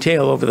in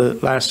detail over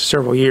the last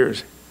several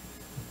years.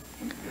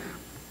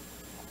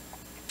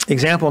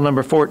 Example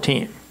number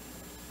 14.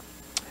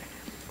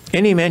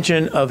 Any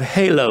mention of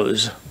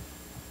halos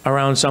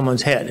around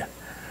someone's head.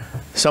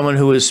 Someone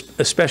who is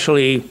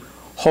especially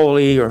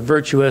holy or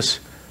virtuous,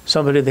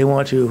 somebody they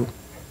want to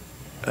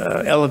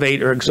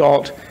elevate or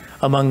exalt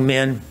among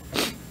men,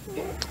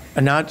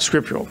 are not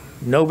scriptural.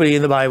 Nobody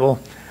in the Bible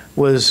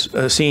was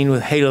seen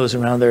with halos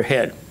around their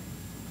head.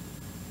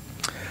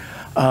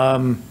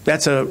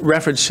 That's a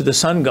reference to the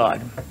sun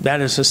god.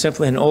 That is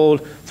simply an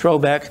old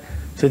throwback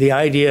to the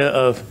idea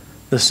of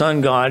the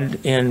sun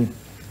god in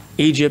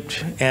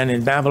Egypt and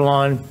in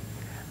Babylon,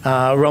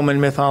 Roman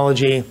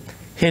mythology,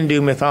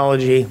 Hindu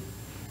mythology,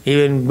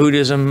 even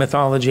Buddhism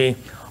mythology.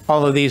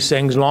 All of these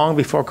things, long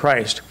before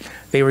Christ,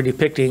 they were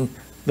depicting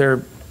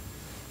their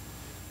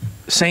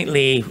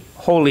saintly,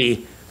 holy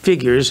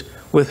figures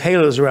with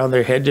halos around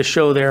their head to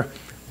show their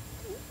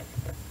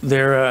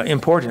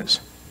importance.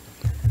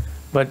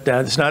 But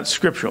it's not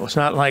scriptural. It's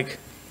not like,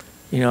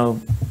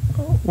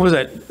 what was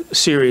that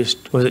series?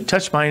 Was it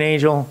Touched by an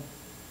Angel?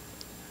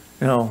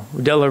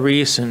 Della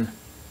Reese and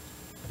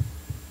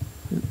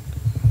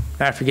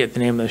I forget the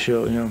name of the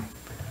show,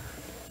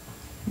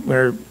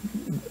 where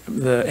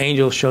the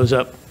angel shows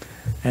up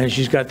and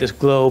she's got this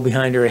glow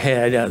behind her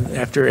head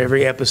after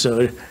every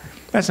episode.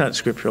 That's not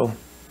scriptural.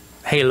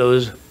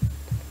 Halos.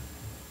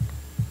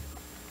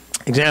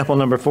 Example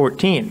number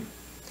 14.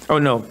 Oh,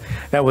 no,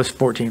 that was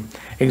 14.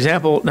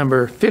 Example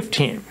number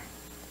 15.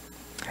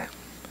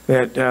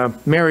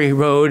 That Mary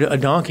rode a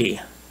donkey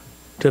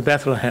to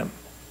Bethlehem.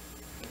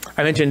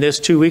 I mentioned this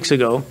 2 weeks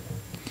ago.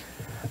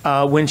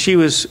 When she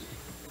was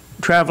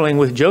traveling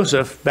with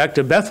Joseph back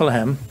to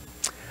Bethlehem,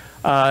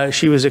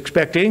 she was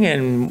expecting,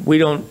 and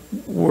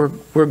we're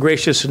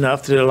gracious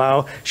enough to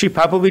allow, she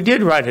probably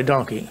did ride a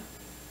donkey.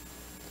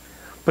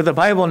 But the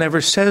Bible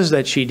never says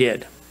that she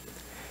did.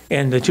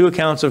 In the two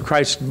accounts of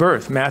Christ's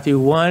birth, Matthew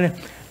 1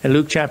 and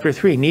Luke chapter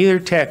 3, neither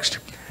text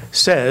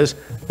says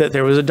that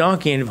there was a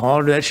donkey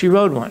involved or that she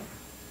rode one.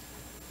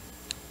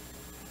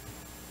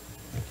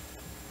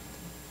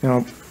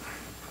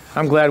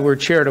 I'm glad we're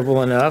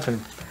charitable enough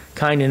and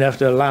kind enough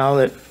to allow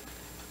that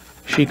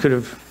she could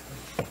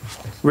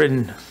have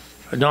ridden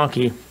a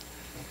donkey,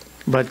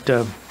 but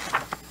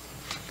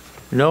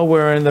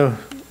nowhere in the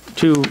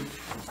two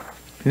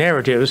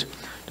narratives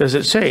does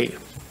it say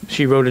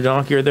she rode a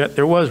donkey or that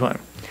there was one.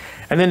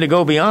 And then to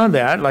go beyond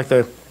that, like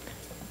the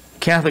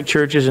Catholic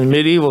churches in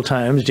medieval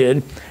times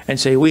did, and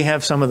say, we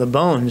have some of the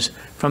bones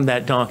from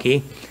that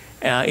donkey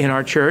in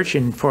our church,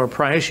 and for a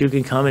price you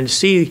can come and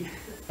see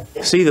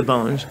the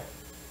bones.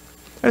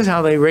 That's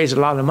how they raised a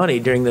lot of money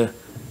during the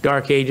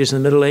Dark Ages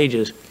and the Middle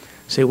Ages.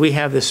 Say, we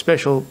have this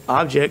special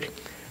object.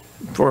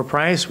 For a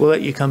price, we'll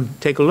let you come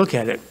take a look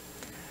at it.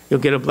 You'll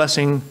get a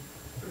blessing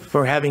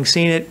for having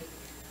seen it.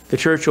 The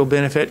church will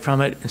benefit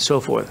from it, and so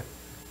forth.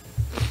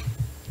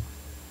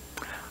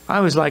 I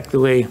always like the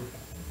way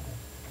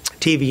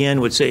TBN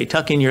would say,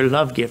 tuck in your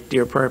love gift,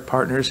 dear prayer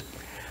partners.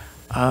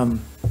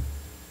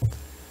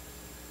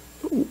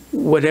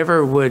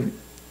 Whatever would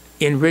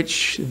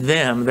enrich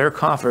them, their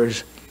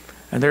coffers,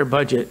 and their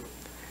budget,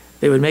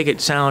 they would make it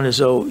sound as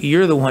though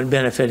you're the one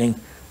benefiting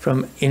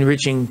from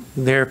enriching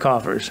their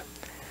coffers.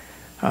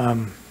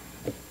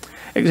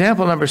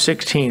 Example number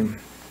 16.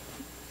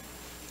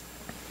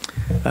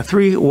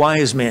 3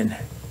 wise men.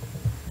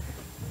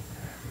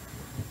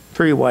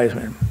 3 wise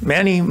men.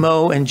 Manny,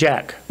 Mo, and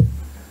Jack,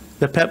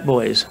 the Pep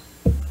Boys.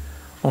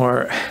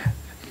 Or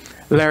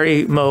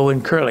Larry, Mo,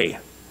 and Curly.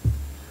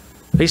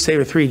 At least they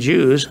were 3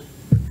 Jews.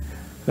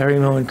 Larry,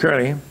 Mo, and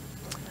Curly.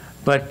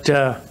 But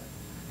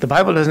The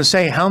Bible doesn't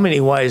say how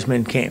many wise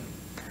men came.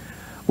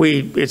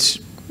 It's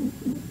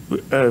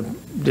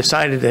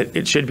decided that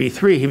it should be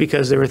 3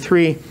 because there were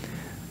 3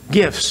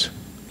 gifts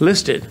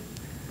listed: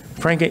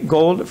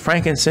 gold,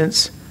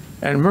 frankincense,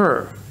 and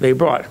myrrh they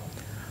brought.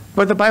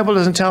 But the Bible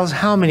doesn't tell us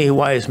how many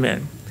wise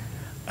men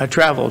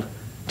traveled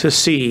to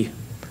see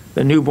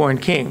the newborn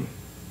king.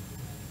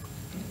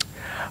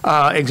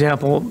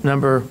 Example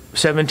number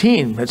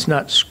 17, that's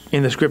not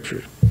in the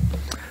scriptures.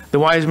 The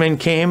wise men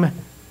came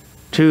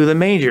to the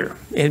manger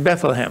in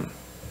Bethlehem.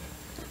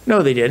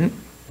 No, they didn't.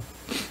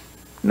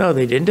 No,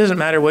 they didn't. Doesn't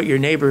matter what your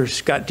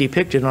neighbor's got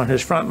depicted on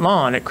his front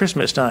lawn at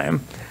Christmas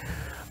time.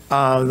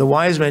 The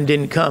wise men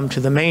didn't come to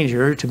the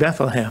manger, to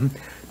Bethlehem,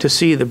 to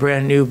see the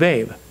brand new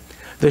babe.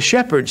 The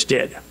shepherds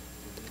did.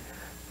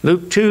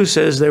 Luke 2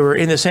 says they were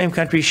in the same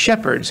country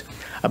shepherds,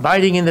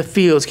 abiding in the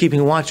fields,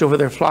 keeping watch over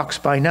their flocks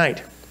by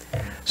night.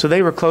 So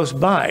they were close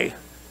by.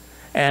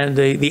 And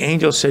the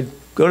angel said,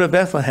 go to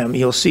Bethlehem,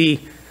 you'll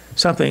see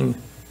something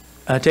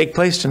take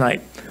place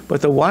tonight.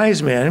 But the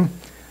wise men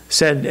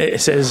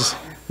says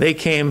they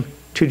came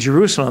to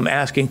Jerusalem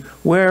asking,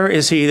 where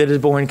is he that is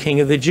born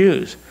King of the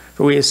Jews?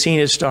 For we have seen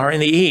his star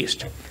in the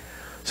east.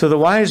 So the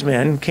wise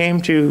men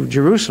came to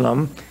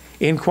Jerusalem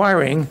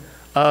inquiring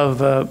of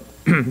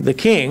the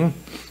king,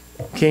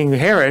 King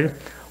Herod,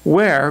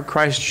 where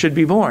Christ should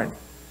be born.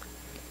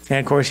 And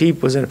of course he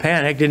was in a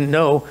panic, didn't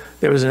know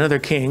there was another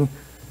king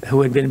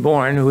who had been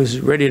born who was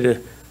ready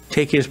to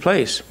take his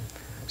place.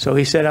 So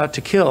he set out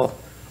to kill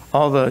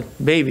all the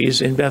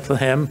babies in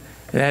Bethlehem,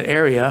 in that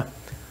area,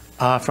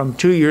 from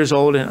 2 years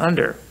old and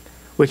under,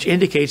 which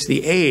indicates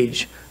the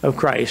age of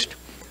Christ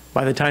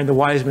by the time the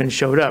wise men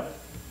showed up.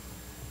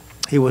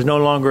 He was no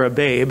longer a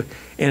babe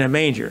in a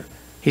manger.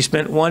 He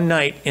spent one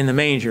night in the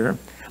manger.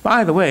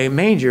 By the way,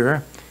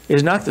 manger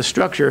is not the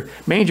structure.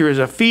 Manger is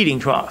a feeding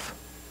trough.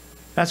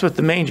 That's what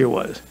the manger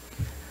was.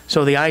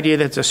 So the idea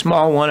that it's a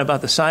small one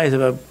about the size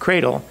of a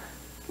cradle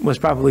was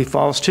probably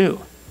false too.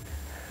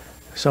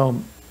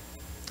 So,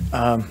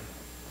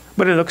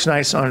 but it looks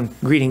nice on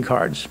greeting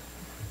cards.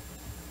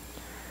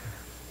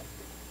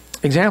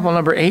 Example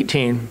number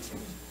 18.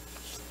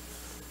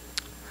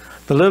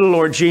 The little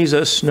Lord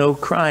Jesus, no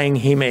crying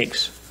he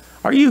makes.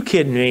 Are you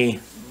kidding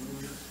me?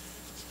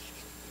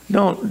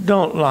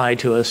 Don't lie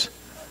to us.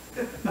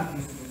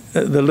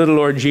 The little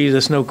Lord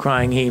Jesus, no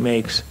crying he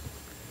makes.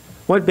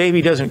 What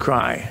baby doesn't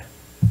cry?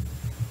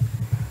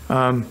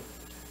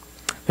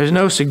 There's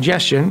no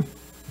suggestion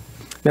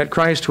that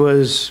Christ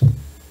was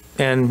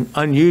an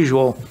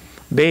unusual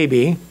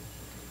baby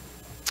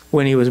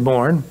when he was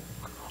born,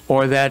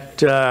 or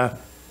that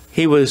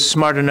he was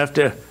smart enough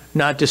to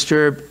not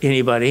disturb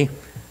anybody.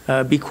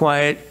 Be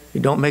quiet,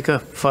 don't make a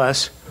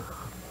fuss.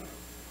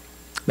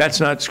 That's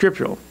not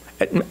scriptural.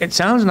 It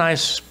sounds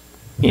nice,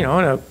 you know,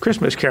 in a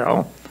Christmas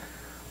carol,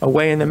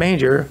 away in the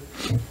manger.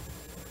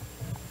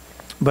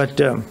 But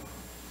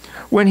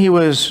when he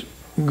was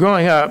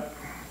growing up,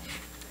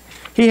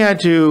 he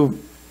had to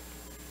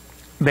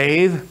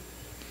bathe.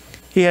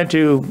 He had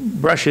to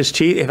brush his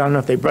teeth. I don't know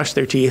if they brushed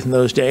their teeth in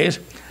those days,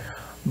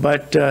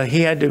 but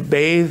he had to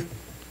bathe.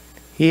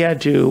 He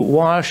had to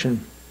wash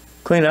and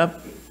clean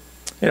up.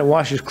 He had to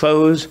wash his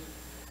clothes.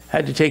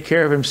 Had to take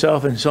care of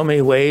himself in so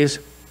many ways.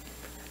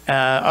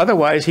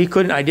 Otherwise, he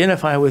couldn't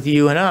identify with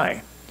you and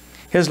I.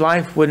 His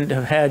life wouldn't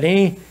have had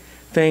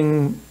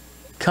anything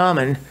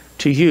common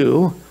to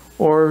you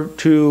or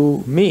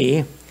to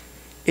me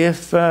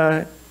if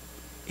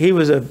he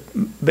was a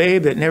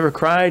babe that never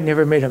cried,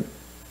 never made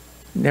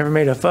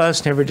a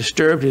fuss, never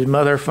disturbed his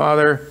mother,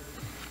 father.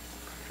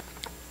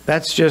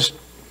 That's just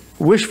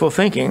wishful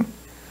thinking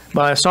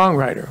by a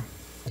songwriter.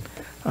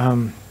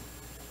 The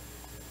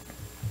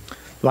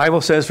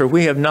Bible says, for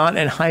we have not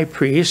an high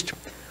priest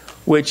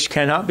which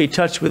cannot be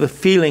touched with the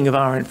feeling of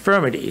our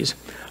infirmities,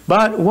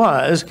 but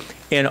was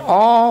in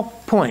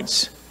all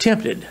points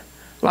tempted,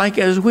 like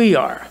as we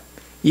are,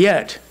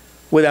 yet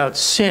without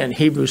sin.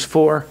 Hebrews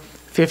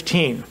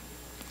 4:15.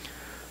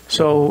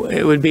 So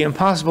it would be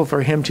impossible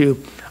for him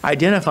to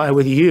identify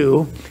with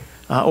you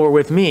or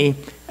with me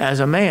as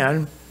a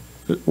man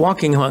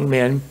walking among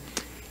men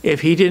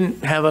if he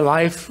didn't have a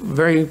life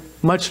very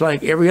much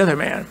like every other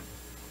man.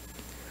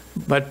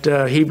 But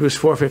Hebrews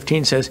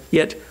 4:15 says,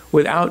 yet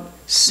without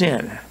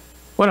sin.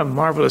 What a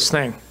marvelous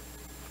thing.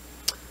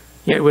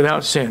 Yet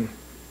without sin.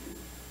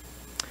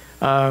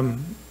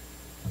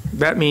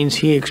 That means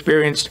he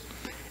experienced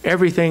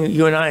everything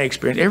you and I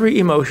experienced. Every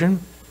emotion,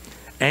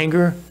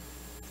 anger,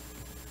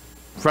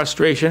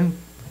 frustration,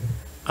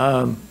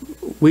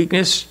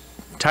 weakness,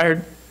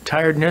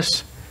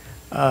 tiredness,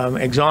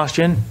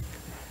 exhaustion,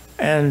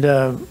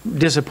 and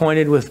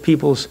disappointed with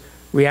people's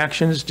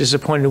reactions,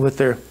 disappointed with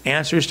their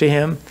answers to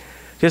him,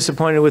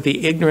 disappointed with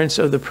the ignorance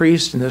of the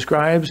priests and the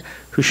scribes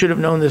who should have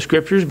known the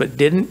scriptures but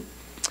didn't,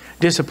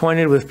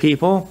 disappointed with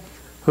people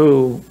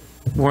who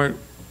weren't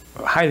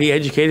highly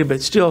educated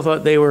but still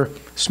thought they were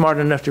smart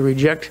enough to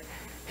reject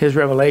his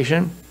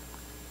revelation.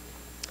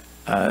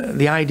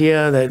 The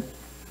idea that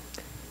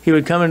he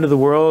would come into the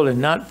world and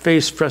not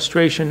face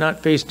frustration,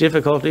 not face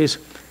difficulties,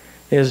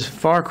 is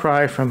far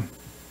cry from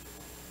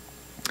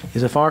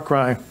is a far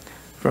cry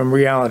from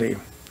reality.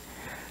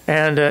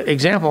 And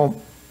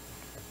example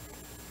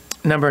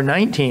number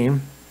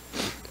 19,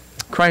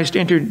 Christ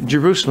entered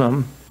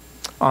Jerusalem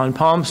on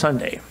Palm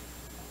Sunday.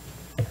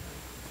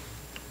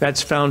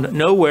 That's found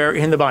nowhere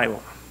in the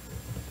Bible.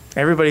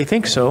 Everybody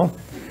thinks so.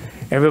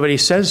 Everybody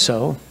says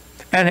so.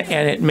 And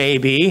it may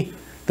be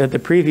that the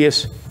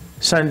previous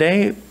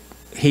Sunday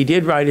he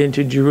did ride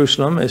into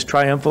Jerusalem as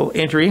triumphal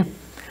entry.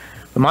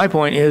 But my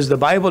point is the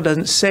Bible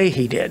doesn't say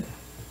he did.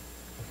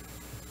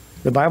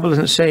 The Bible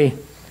doesn't say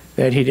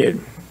that he did.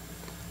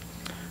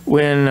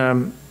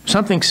 When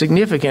something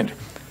significant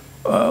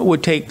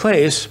would take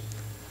place,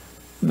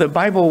 the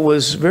Bible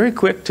was very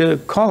quick to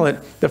call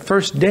it the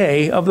first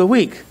day of the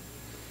week.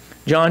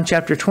 John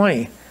chapter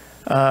 20.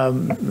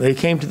 They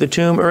came to the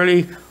tomb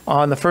early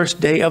on the first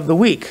day of the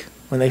week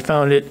when they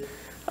found it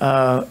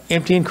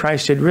empty and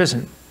Christ had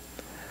risen.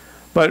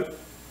 But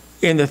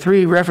in the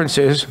three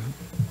references,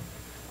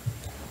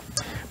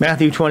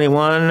 Matthew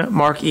 21,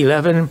 Mark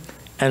 11,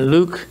 and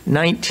Luke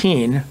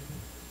 19,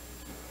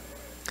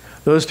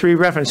 those three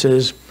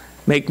references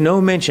make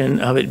no mention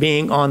of it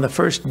being on the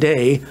first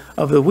day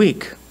of the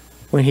week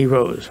when he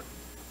rose.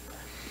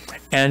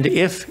 And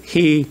if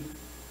he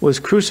was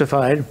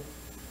crucified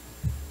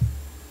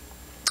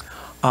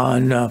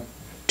on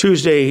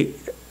Tuesday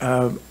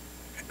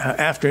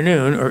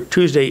afternoon or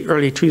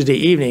early Tuesday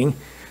evening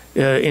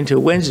into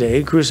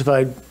Wednesday,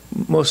 crucified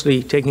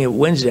mostly taking it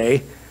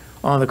Wednesday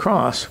on the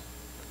cross,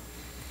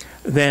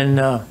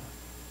 then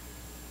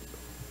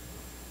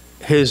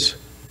his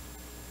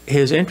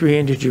entry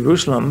into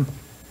Jerusalem,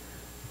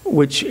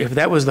 which if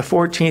that was the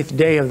 14th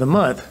day of the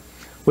month,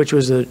 which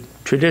was the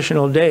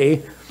traditional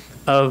day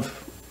of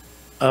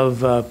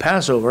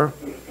Passover.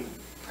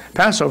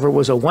 Passover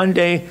was a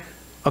one-day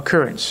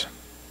occurrence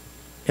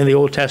in the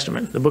Old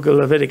Testament, the book of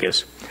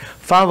Leviticus,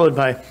 followed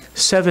by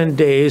 7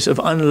 days of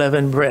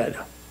unleavened bread.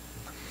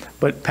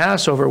 But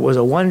Passover was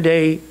a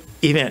one-day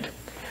event.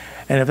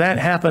 And if that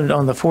happened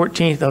on the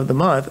 14th of the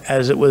month,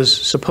 as it was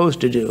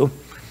supposed to do,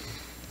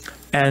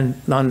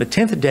 and on the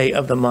 10th day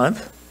of the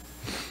month,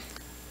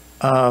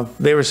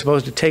 they were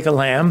supposed to take a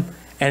lamb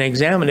and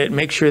examine it,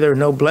 make sure there were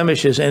no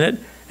blemishes in it,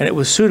 and it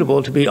was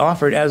suitable to be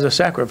offered as a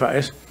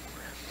sacrifice.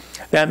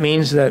 That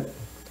means that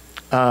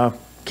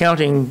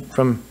counting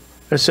from,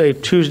 let's say,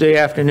 Tuesday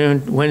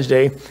afternoon,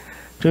 Wednesday,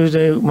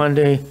 Tuesday,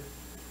 Monday,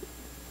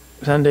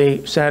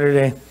 Sunday,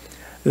 Saturday,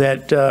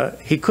 that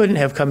he couldn't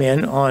have come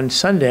in on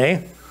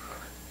Sunday,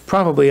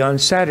 probably on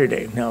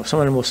Saturday. Now,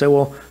 someone will say,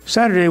 well,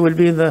 Saturday would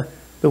be the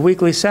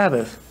weekly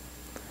Sabbath.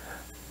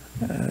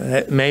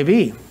 It may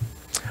be.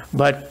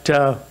 But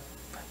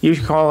you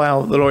recall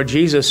how the Lord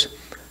Jesus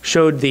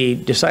showed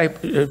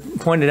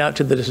pointed out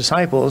to the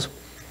disciples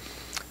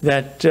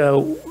that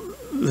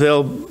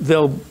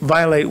they'll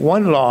violate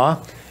one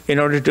law in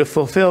order to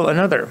fulfill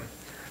another.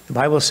 The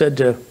Bible said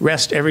to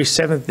rest every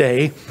seventh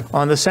day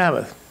on the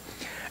Sabbath,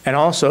 and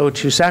also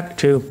to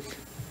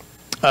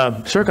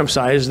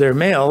circumcise their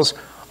males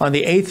on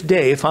the 8th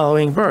day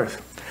following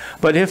birth.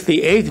 But if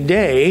the 8th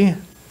day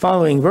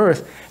following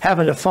birth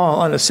happened to fall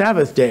on a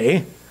Sabbath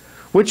day,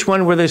 which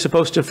one were they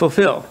supposed to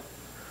fulfill?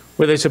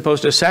 Were they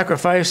supposed to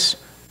sacrifice,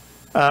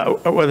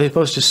 or were they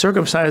supposed to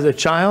circumcise the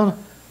child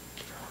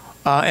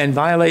and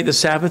violate the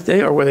Sabbath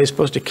day? Or were they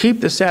supposed to keep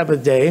the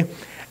Sabbath day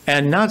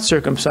and not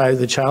circumcise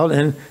the child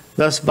and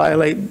thus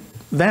violate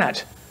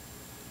that?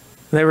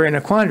 They were in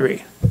a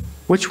quandary.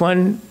 Which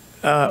one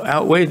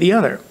outweighed the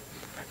other?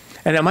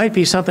 And it might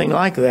be something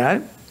like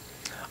that.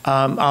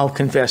 I'll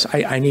confess,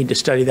 I need to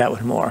study that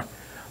one more.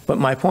 But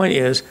my point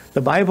is,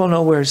 the Bible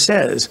nowhere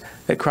says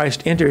that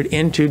Christ entered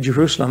into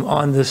Jerusalem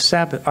on the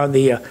Sabbath, on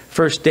the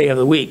first day of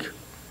the week.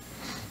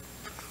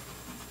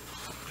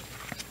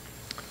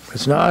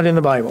 It's not in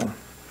the Bible.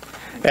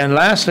 And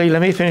lastly,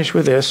 let me finish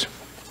with this.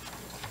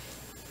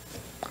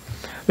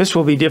 This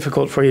will be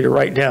difficult for you to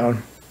write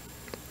down.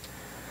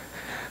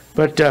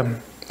 But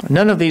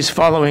none of these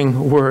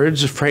following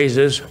words,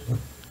 phrases,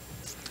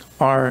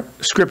 are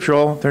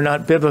scriptural. They're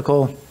not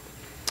biblical.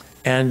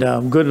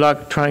 And good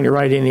luck trying to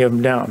write any of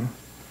them down.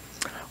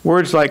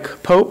 Words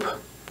like Pope,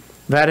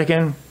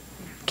 Vatican,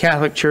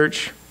 Catholic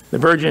Church, the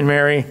Virgin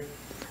Mary,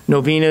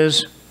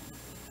 novenas,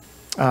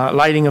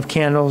 lighting of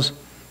candles,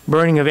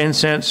 burning of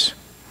incense,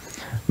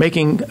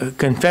 making a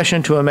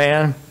confession to a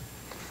man,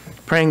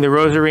 praying the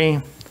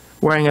rosary,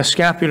 wearing a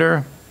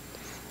scapular,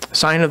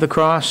 sign of the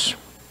cross,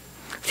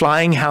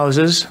 flying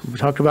houses, we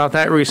talked about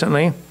that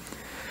recently,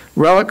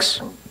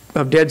 relics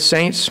of dead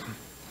saints,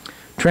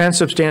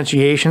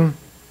 transubstantiation,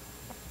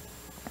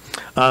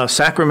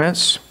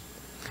 sacraments,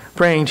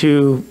 praying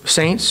to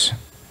saints,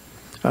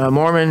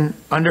 Mormon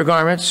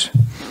undergarments,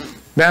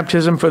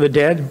 baptism for the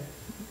dead,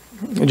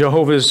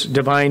 Jehovah's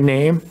divine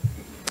name,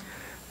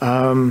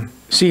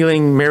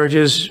 sealing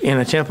marriages in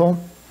a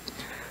temple,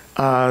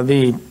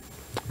 the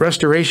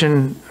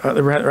restoration,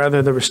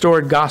 rather the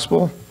restored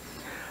gospel,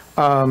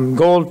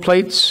 gold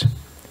plates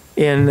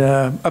in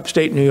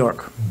upstate New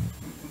York.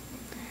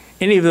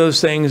 Any of those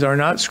things are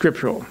not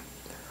scriptural.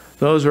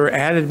 Those were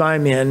added by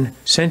men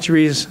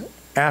centuries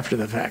after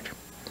the fact.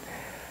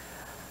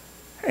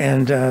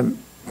 and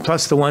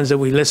plus the ones that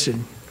we listed.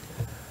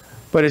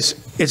 But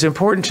it's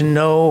important to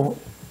know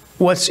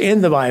what's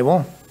in the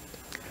Bible.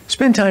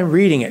 Spend time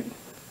reading it.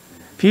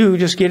 If you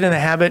just get in the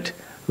habit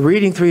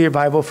reading through your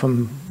Bible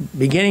from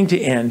beginning to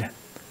end,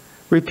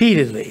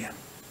 repeatedly,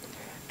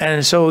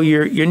 and so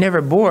you're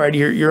never bored.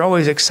 You're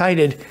always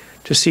excited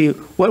to see,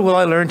 what will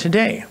I learn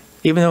today?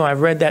 Even though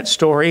I've read that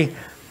story,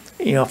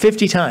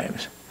 50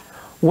 times,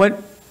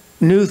 what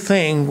new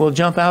thing will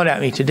jump out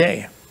at me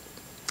today?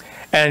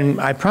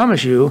 And I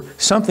promise you,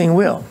 something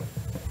will.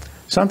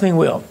 Something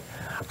will.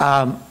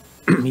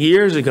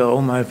 Years ago,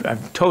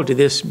 I've told you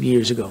this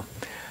years ago,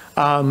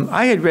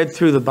 I had read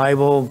through the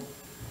Bible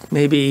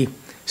maybe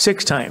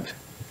 6 times.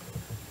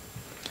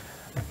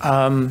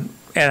 And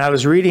I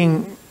was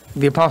reading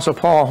the Apostle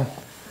Paul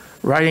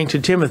writing to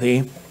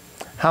Timothy,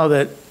 how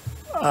that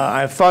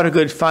I've fought a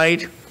good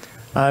fight,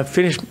 I've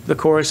finished the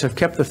course, I've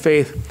kept the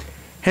faith.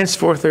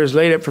 Henceforth there is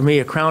laid up for me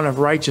a crown of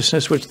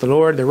righteousness, which the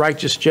Lord, the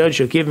righteous judge,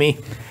 shall give me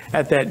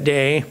at that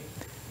day,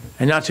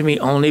 and not to me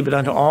only, but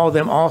unto all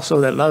them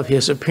also that love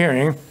his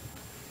appearing.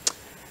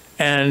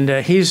 And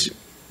he's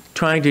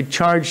trying to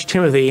charge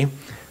Timothy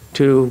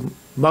to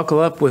buckle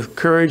up with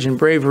courage and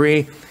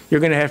bravery. You're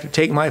going to have to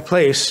take my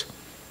place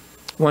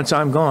once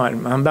I'm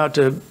gone. I'm about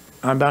to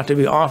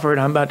be offered.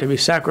 I'm about to be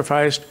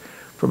sacrificed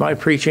for my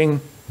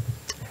preaching.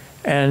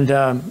 And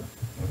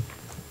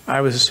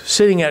I was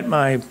sitting at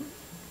my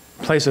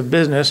place of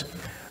business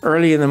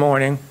early in the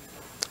morning,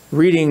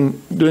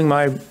 doing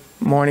my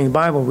morning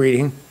Bible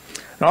reading,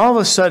 and all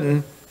of a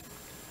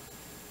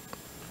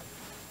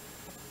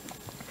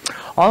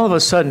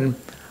sudden,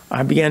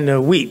 I began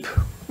to weep,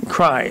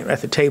 cry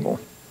at the table.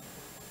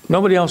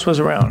 Nobody else was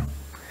around.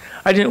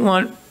 I didn't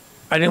want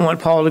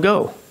Paul to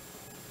go.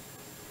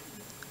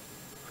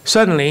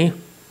 Suddenly,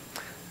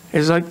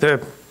 it's like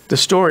the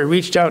story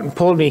reached out and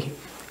pulled me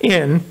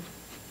in,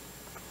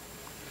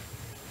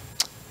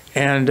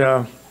 and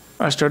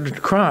I started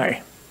to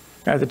cry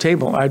at the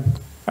table. I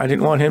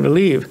didn't want him to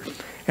leave.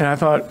 And I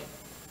thought,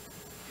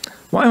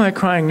 why am I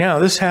crying now?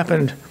 This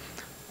happened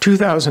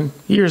 2,000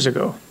 years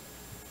ago.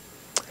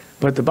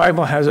 But the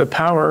Bible has a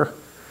power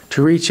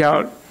to reach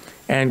out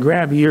and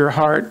grab your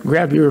heart,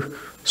 grab your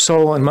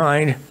soul and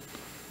mind,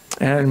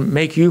 and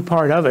make you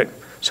part of it.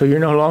 So you're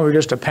no longer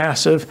just a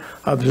passive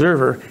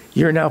observer.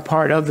 You're now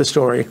part of the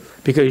story,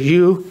 because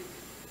you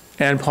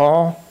and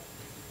Paul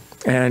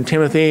and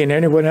Timothy and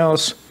anyone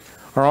else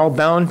are all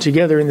bound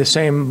together in the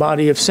same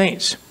body of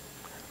saints.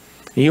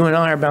 You and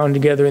I are bound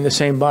together in the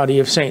same body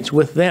of saints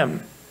with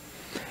them.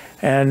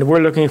 And we're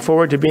looking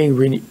forward to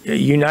being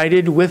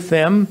united with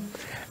them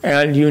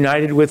and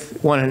united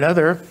with one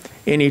another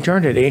in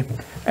eternity.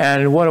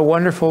 And what a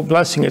wonderful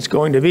blessing it's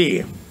going to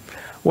be.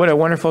 What a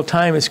wonderful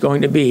time it's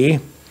going to be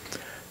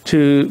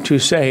to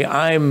say,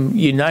 I'm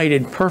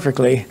united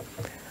perfectly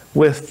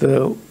with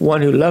the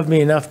one who loved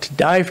me enough to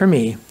die for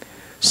me,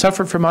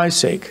 suffered for my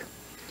sake,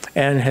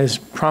 and has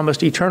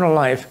promised eternal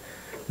life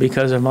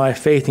because of my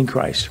faith in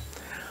Christ.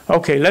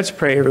 Okay, let's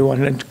pray,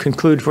 everyone, and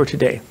conclude for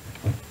today.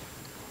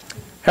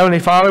 Heavenly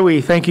Father,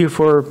 we thank you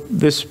for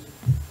this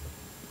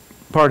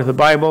part of the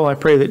Bible. I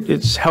pray that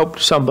it's helped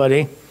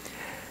somebody.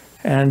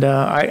 And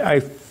I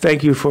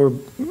thank you for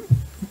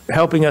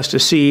helping us to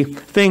see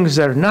things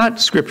that are not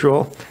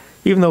scriptural,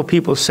 even though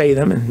people say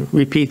them and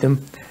repeat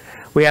them.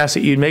 We ask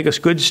that you'd make us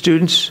good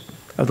students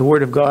of the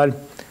Word of God,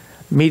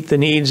 meet the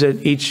needs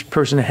that each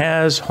person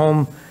has,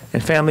 home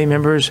and family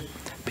members,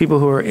 people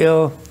who are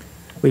ill.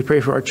 We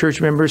pray for our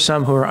church members,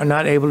 some who are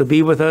not able to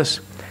be with us.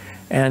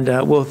 And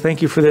we'll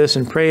thank you for this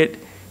and pray it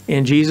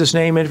in Jesus'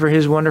 name and for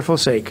his wonderful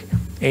sake.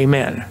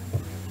 Amen.